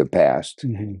bury the past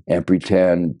and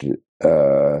pretend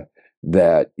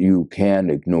that you can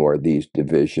ignore these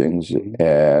divisions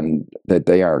and that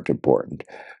they aren't important.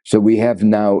 So we have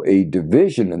now a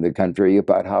division in the country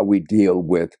about how we deal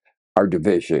with our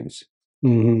divisions.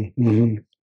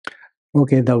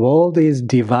 Okay, the world is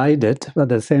divided, but at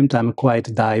the same time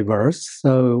quite diverse.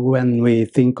 So when we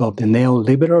think of the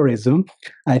neoliberalism,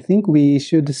 I think we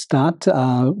should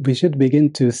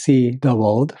begin to see the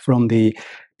world from the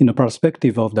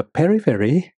perspective of the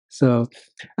periphery. So,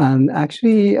 and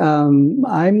actually,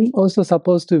 I'm also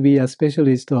supposed to be a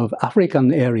specialist of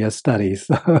African area studies.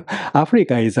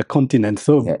 Africa is a continent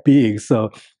so big, so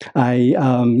I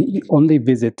only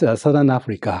visit Southern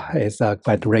Africa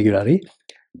quite regularly.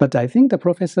 But I think the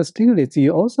Professor Stiglitz,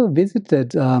 you also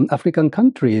visited African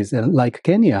countries like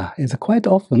Kenya quite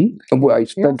often. Well, I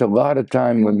spent a lot of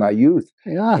time with my youth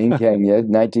in Kenya,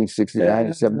 1969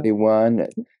 to 71,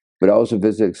 but also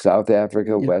visited South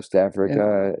Africa, West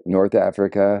Africa, North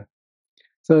Africa.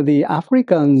 So the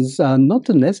Africans are not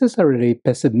necessarily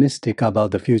pessimistic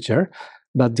about the future,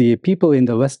 but the people in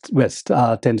the West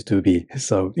tend to be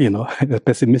so,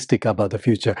 pessimistic about the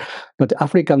future. But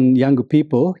African young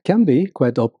people can be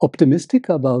quite optimistic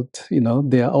about,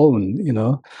 their own,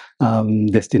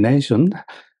 destination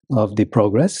of the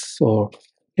progress. Or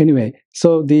anyway,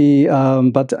 so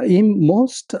but in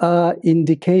most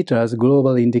indicators,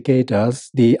 global indicators,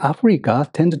 the Africa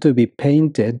tend to be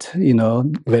painted,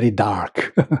 very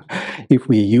dark. If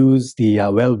we use the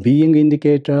well-being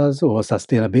indicators or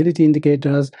sustainability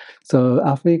indicators, so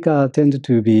Africa tend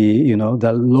to be,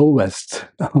 the lowest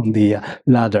on the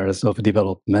ladders of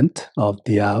development of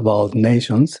the world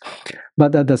nations.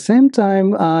 But at the same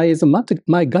time,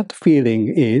 my gut feeling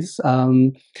is,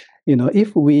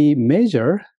 if we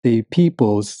measure the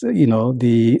people's,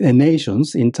 the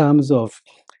nations in terms of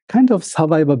kind of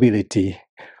survivability,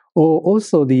 or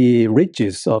also the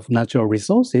riches of natural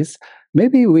resources,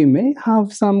 maybe we may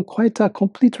have quite a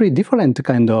completely different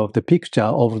kind of the picture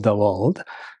of the world.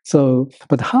 So,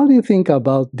 but how do you think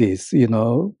about this?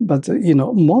 But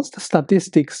most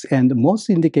statistics and most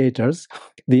indicators,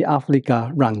 the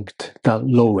Africa ranked the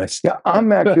lowest. Yeah,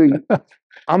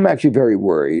 I'm actually very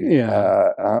worried.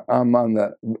 I'm on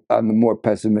the more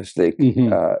pessimistic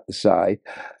side.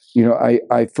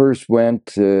 I first went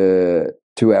to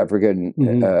Africa in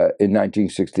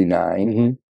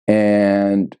 1969,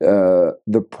 and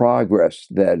the progress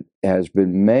that has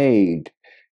been made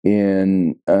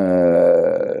in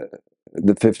the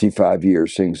 55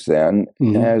 years since then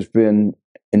has been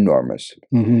enormous.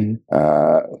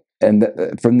 And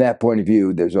from that point of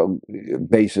view, there's a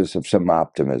basis of some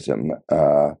optimism.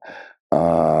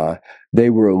 They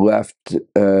were left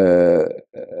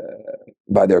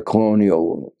by their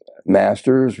colonial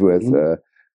masters with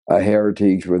a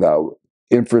heritage without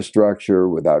infrastructure,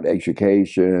 without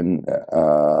education,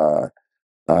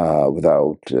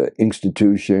 without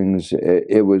institutions.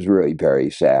 It was really very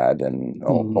sad and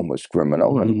almost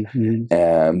criminal.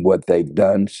 And what they've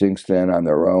done since then on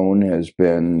their own has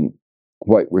been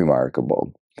quite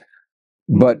remarkable.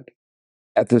 But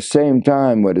at the same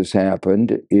time, what has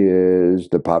happened is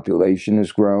the population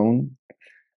has grown.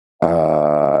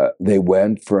 They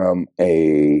went from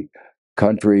a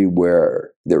country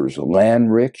where there was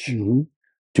land rich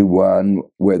to one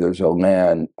where there's a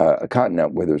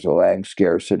continent where there's a land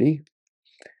scarcity,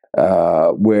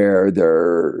 where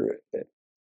they're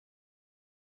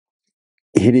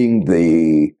hitting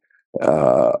the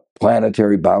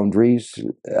planetary boundaries,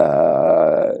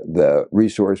 the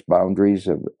resource boundaries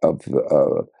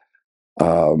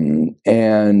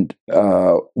and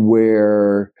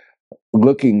where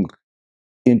looking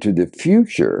into the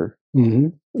future,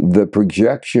 the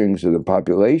projections of the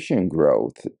population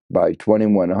growth by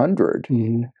 2100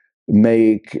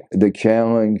 make the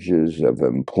challenges of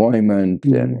employment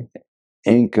and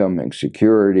income and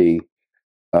security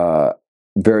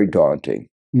very daunting.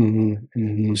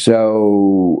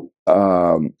 So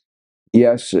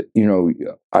yes,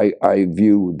 I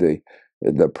view the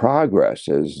progress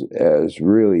as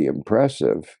really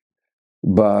impressive,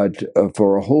 but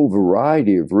for a whole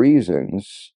variety of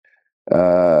reasons,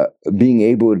 being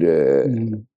able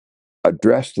to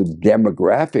address the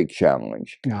demographic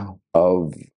challenge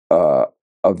of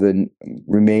the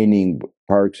remaining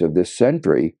parts of this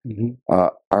century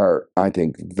are, I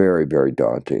think, very, very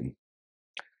daunting.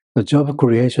 The job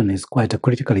creation is quite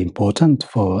critically important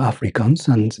for Africans,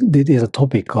 and this is a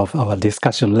topic of our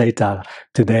discussion later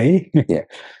today. Yeah.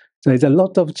 So there's a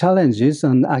lot of challenges,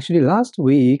 and actually last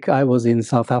week I was in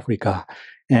South Africa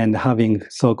and having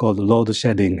so-called load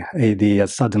shedding, the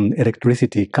sudden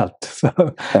electricity cut.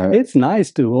 So it's nice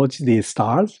to watch the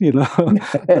stars, but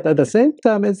at the same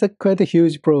time, it's quite a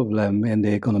huge problem in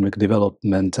the economic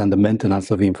development and the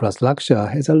maintenance of infrastructure.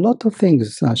 There's a lot of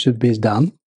things should be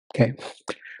done.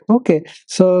 Okay,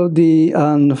 so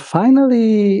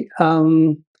finally,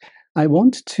 I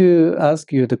want to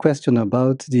ask you the question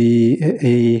about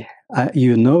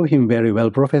you know him very well,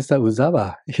 Professor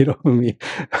Uzawa, Hirofumi.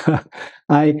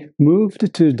 I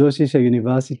moved to Doshisha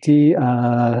University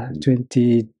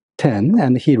 2010,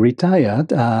 and he retired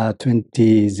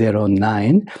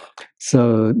 2009.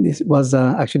 So this was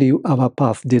actually our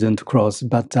path didn't cross,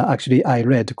 but actually I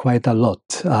read quite a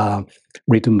lot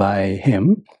written by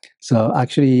him. So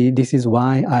actually, this is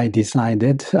why I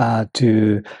decided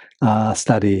to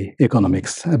study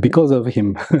economics because of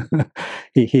him.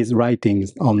 His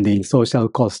writings on the social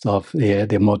cost of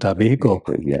the motor vehicle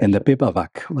and the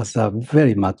paperback was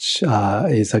very much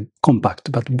is a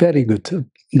compact but very good,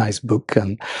 nice book.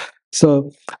 And so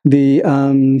he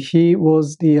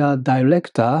was the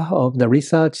director of the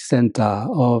research center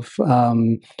of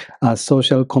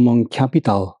social common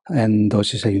capital in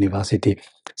Doshisha University.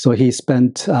 So he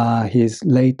spent his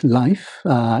late life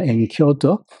in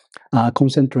Kyoto,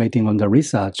 concentrating on the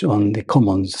research on the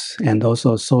commons and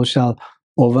also social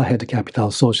overhead capital,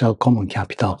 social common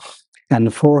capital.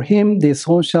 And for him, the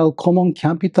social common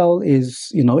capital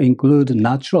is, include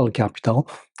natural capital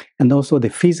and also the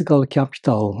physical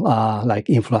capital, like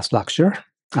infrastructure,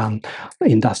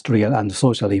 industrial and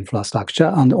social infrastructure,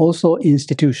 and also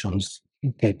institutions.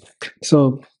 Okay,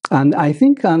 so and I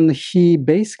think he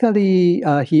basically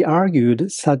he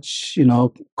argued such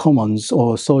commons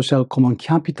or social common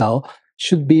capital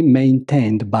should be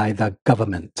maintained by the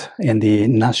government and the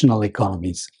national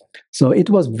economies. So it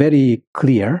was very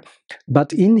clear,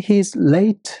 but in his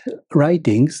late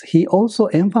writings, he also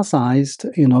emphasized,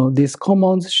 these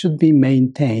commons should be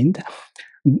maintained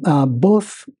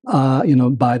both,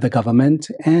 by the government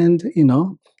and,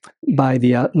 by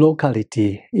the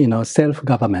locality,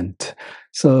 self-government.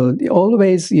 So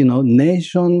always,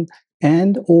 nation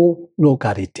and or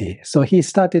locality. So he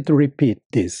started to repeat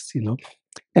this,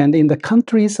 And in the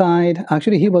countryside,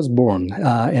 actually, he was born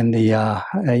in the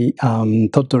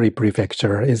Tottori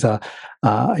prefecture. Is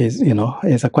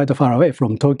quite far away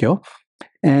from Tokyo.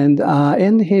 And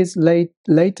in his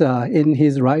later in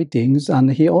his writings,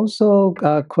 and he also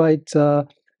quite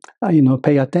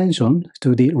pay attention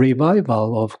to the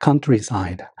revival of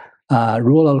countryside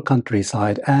rural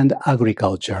countryside and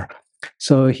agriculture.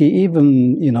 So he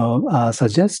even,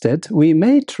 suggested we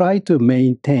may try to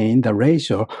maintain the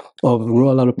ratio of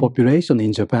rural population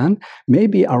in Japan,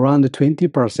 maybe around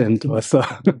 20% or so.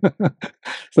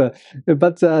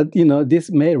 But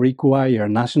this may require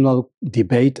national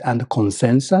debate and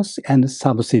consensus and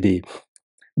subsidy.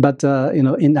 But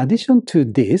in addition to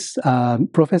this,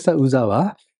 Professor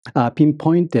Uzawa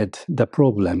pinpointed the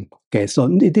problem. Okay, so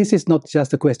this is not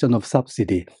just a question of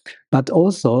subsidy, but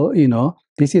also,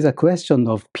 this is a question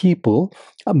of people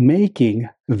making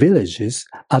villages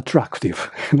attractive,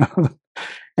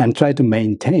 and try to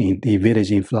maintain the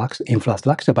village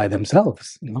infrastructure by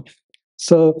themselves.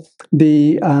 So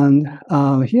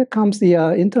here comes the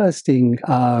interesting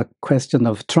question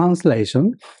of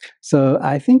translation. So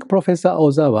I think Professor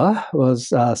Ozawa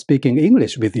was speaking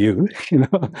English with you,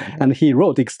 and he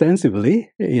wrote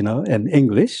extensively, in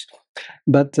English.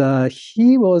 But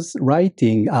he was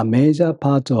writing a major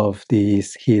part of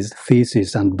his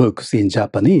thesis and books in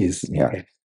Japanese. Yeah. Okay.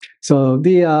 So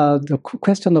the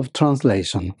question of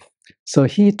translation. So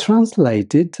he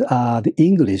translated the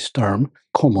English term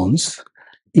commons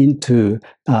into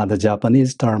the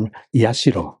Japanese term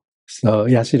yashiro. So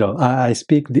yashiro, I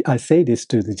say this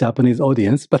to the Japanese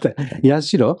audience, but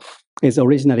yashiro is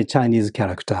originally Chinese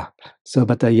character. So,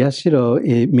 but yashiro,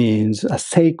 it means a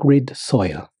sacred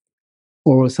soil,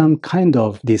 or some kind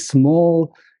of the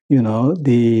small,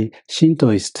 the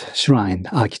Shintoist shrine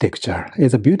architecture.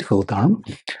 Is a beautiful term.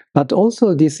 But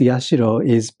also this yashiro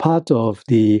is part of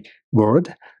the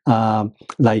word,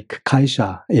 like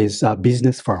kaisha is a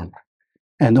business firm.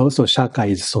 And also shaka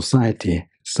is society.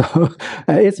 So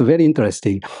it's very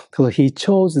interesting. So he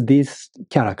chose this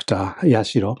character,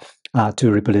 yashiro,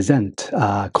 to represent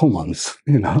commons,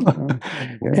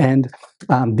 And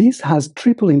this has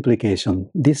triple implication.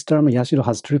 This term yashiro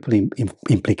has triple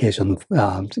implication,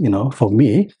 for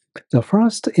me. The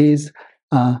first is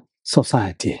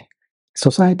society.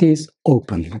 Society is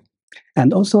open.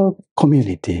 And also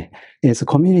community.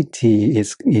 Community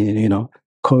is,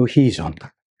 cohesion.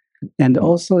 And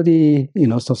also the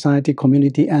society,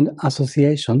 community, and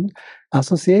association.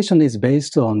 Association is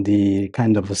based on the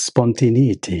kind of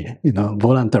spontaneity,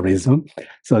 voluntarism.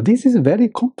 So this is very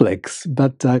complex,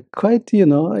 but quite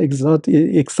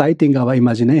exciting our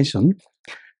imagination.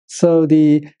 So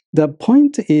the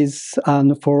point is,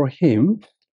 for him,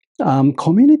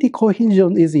 community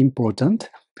cohesion is important,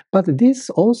 but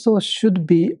this also should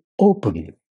be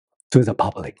open to the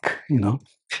public,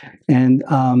 and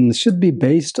should be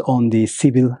based on the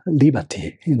civil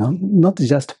liberty, not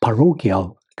just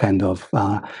parochial kind of,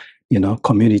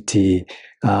 community,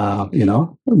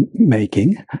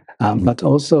 making, but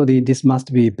also this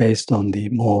must be based on the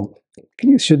more,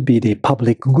 it should be the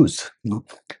public goods.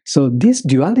 So this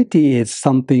duality is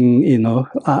something,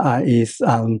 I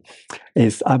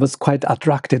was quite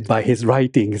attracted by his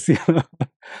writings.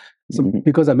 So,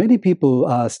 because many people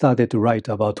started to write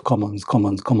about commons,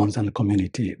 and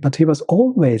community, but he was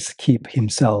always keep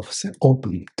himself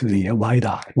open to the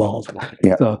wider world.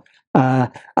 Yeah. So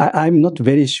I'm not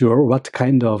very sure what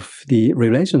kind of the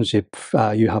relationship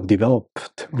you have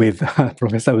developed with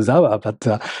Professor Uzawa, but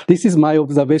this is my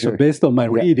observation based on my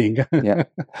reading. Yeah.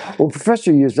 Well,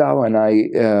 Professor Uzawa and I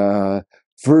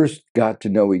first got to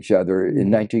know each other in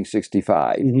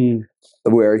 1965.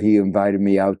 Where he invited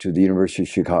me out to the University of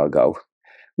Chicago,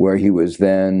 where he was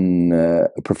then a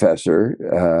professor,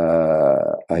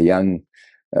 very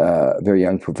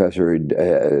young professor,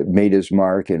 made his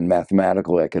mark in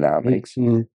mathematical economics,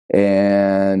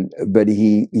 but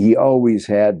he always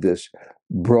had this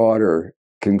broader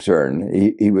concern.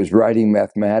 He was writing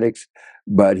mathematics,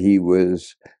 but he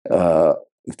was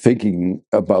thinking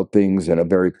about things in a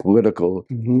very political,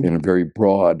 in a very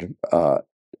broad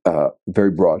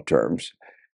terms.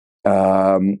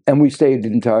 And we stayed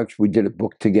in touch. We did a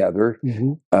book together.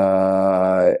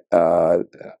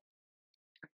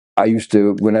 I used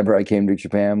to, whenever I came to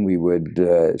Japan, we would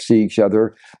see each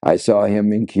other. I saw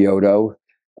him in Kyoto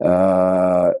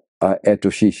at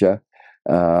Toshisha,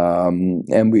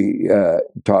 and we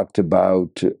talked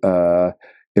about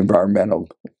environmental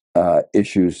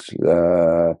issues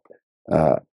while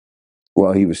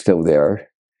he was still there.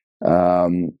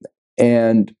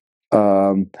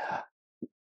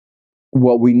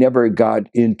 Well, we never got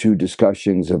into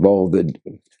discussions of all the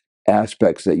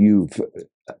aspects that you've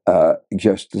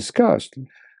just discussed.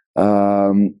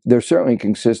 They're certainly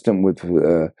consistent with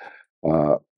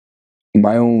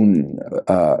my own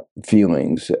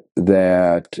feelings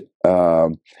that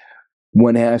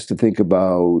one has to think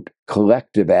about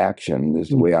collective action, is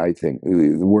the way I think,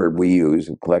 the word we use,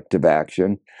 collective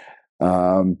action.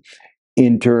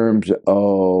 in terms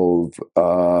of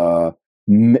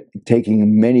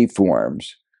taking many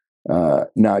forms,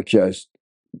 not just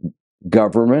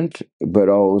government, but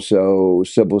also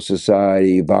civil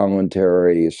society,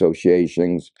 voluntary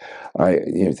associations.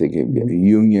 Thinking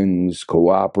unions,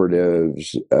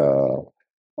 cooperatives,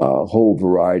 a whole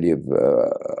variety of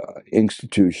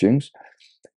institutions.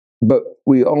 But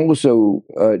we also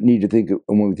need to think,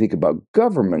 when we think about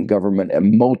government at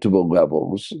multiple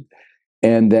levels,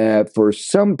 and that for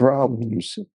some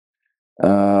problems,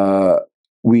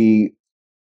 we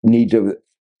need to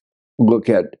look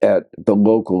at the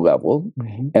local level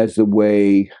as the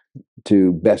way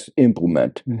to best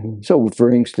implement. So,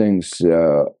 for instance,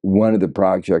 one of the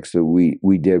projects that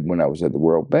we did when I was at the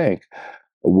World Bank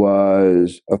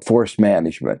was a forest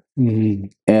management.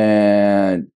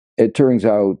 And it turns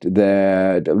out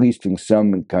that, at least in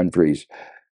some countries,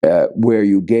 where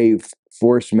you gave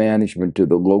forest management to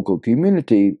the local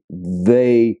community,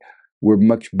 they were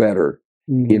much better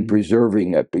in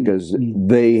preserving it because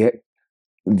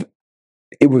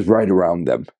it was right around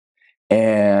them.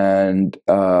 And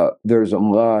there's a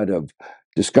lot of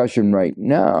discussion right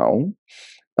now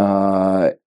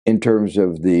in terms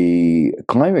of the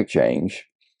climate change,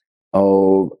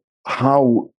 of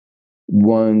how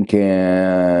one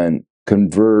can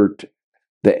convert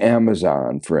the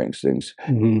Amazon, for instance,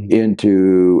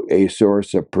 into a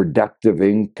source of productive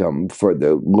income for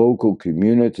the local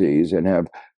communities, and have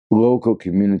local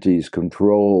communities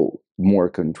more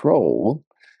control,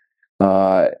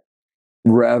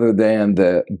 rather than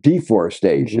the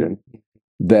deforestation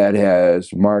that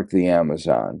has marked the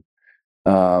Amazon.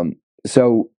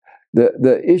 So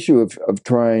the issue of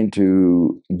trying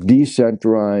to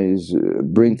decentralize,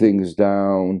 bring things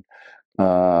down,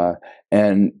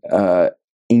 and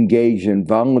engage in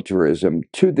voluntarism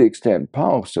to the extent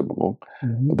possible,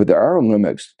 but there are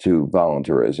limits to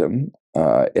voluntarism.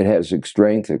 It has its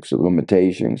strengths, its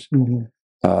limitations.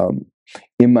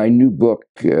 In my new book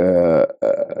that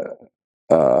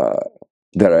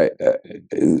I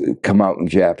come out in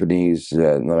Japanese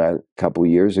a couple of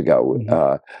years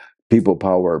ago, People,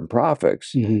 Power, and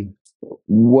Profits,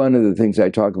 one of the things I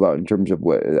talk about in terms of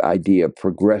what the idea of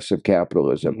progressive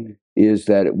capitalism is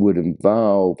that it would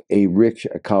involve a rich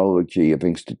ecology of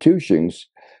institutions,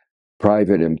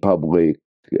 private and public,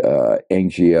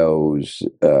 NGOs,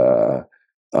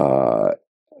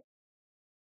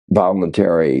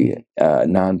 voluntary,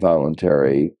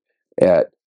 non-voluntary, at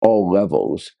all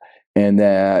levels, and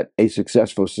that a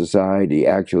successful society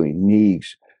actually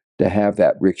needs to have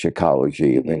that rich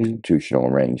ecology of institutional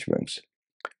arrangements.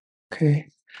 Okay.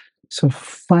 So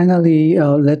finally,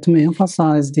 let me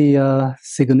emphasize the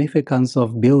significance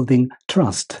of building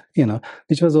trust,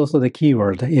 which was also the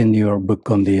keyword in your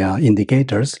book on the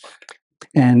indicators.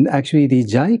 And actually, the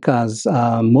JICA's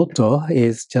motto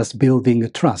is just building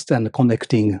trust and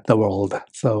connecting the world.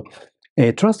 So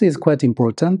trust is quite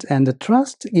important, and the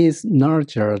trust is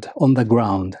nurtured on the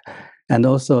ground and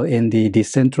also in the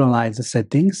decentralized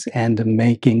settings, and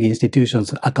making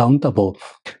institutions accountable.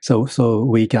 So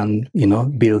we can,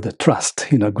 build trust,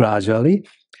 gradually.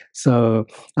 So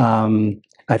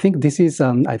I think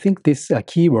this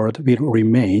keyword will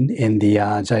remain in the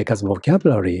JICA's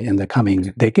vocabulary in the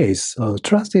coming decades. So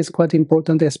trust is quite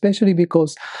important, especially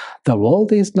because the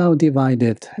world is now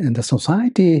divided and the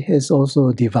society is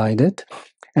also divided,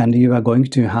 and you are going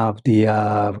to have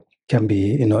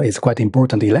it's quite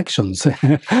important elections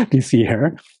this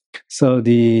year. So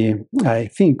I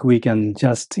think we can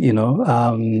just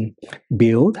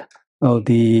build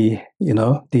the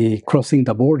crossing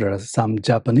the borders. Some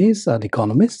Japanese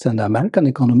economists and American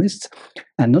economists,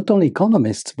 and not only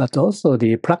economists but also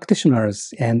the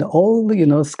practitioners and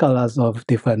all scholars of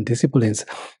different disciplines.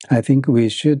 I think we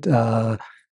should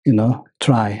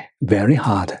try very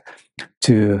hard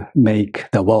to make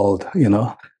the world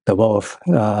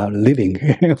living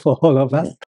for all of us.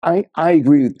 I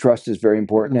agree that trust is very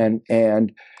important,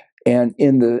 and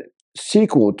in the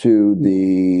sequel to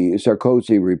the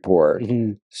Sarkozy report,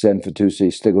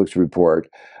 Sen-Fitoussi, Stiglitz report,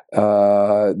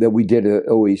 that we did at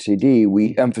OECD,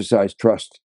 we emphasized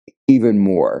trust even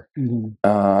more.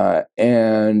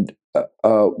 And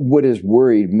what has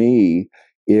worried me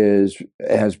has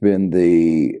been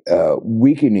the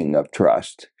weakening of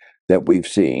trust that we've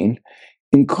seen,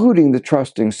 including the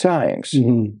trust in science.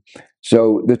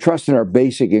 So the trust in our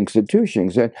basic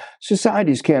institutions, and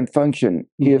societies can't function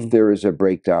if there is a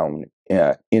breakdown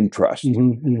in trust.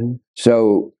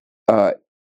 So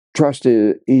trust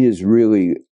is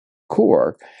really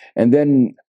core. And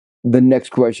then the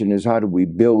next question is, how do we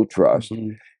build trust?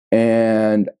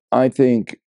 And I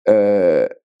think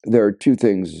there are two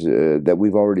things that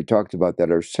we've already talked about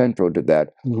that are central to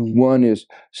that. One is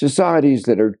societies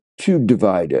that are too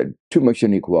divided, too much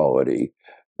inequality,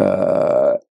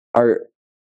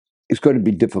 it's going to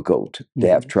be difficult to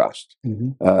have trust.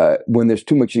 When there's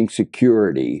too much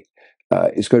insecurity,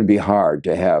 it's going to be hard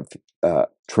to have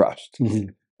trust.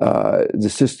 The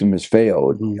system has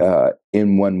failed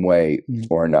in one way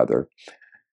or another.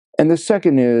 And the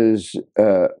second is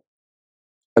a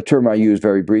term I use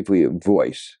very briefly,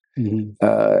 voice. You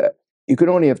can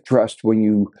only have trust when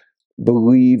you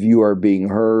believe you are being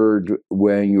heard,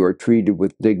 when you are treated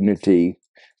with dignity.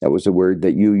 That was a word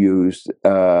that you used.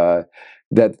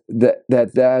 That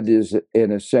is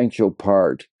an essential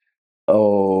part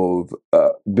of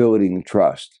building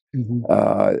trust.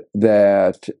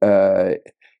 That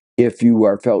if you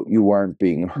are felt you aren't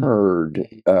being heard,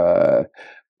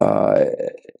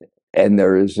 and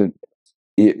there isn't,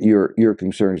 your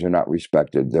concerns are not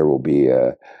respected, there will be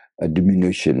a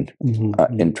diminution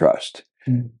in trust.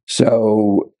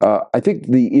 So I think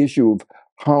the issue of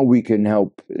how we can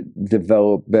help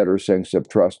develop better sense of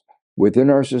trust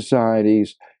within our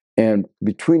societies and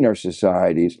between our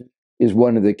societies is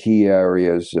one of the key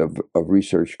areas of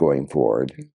research going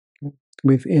forward.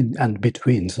 Within and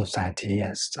between society,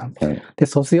 yes. The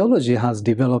sociology has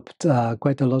developed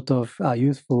quite a lot of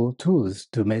useful tools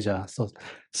to measure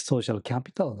social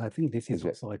capital. I think this is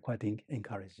also quite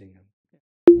encouraging.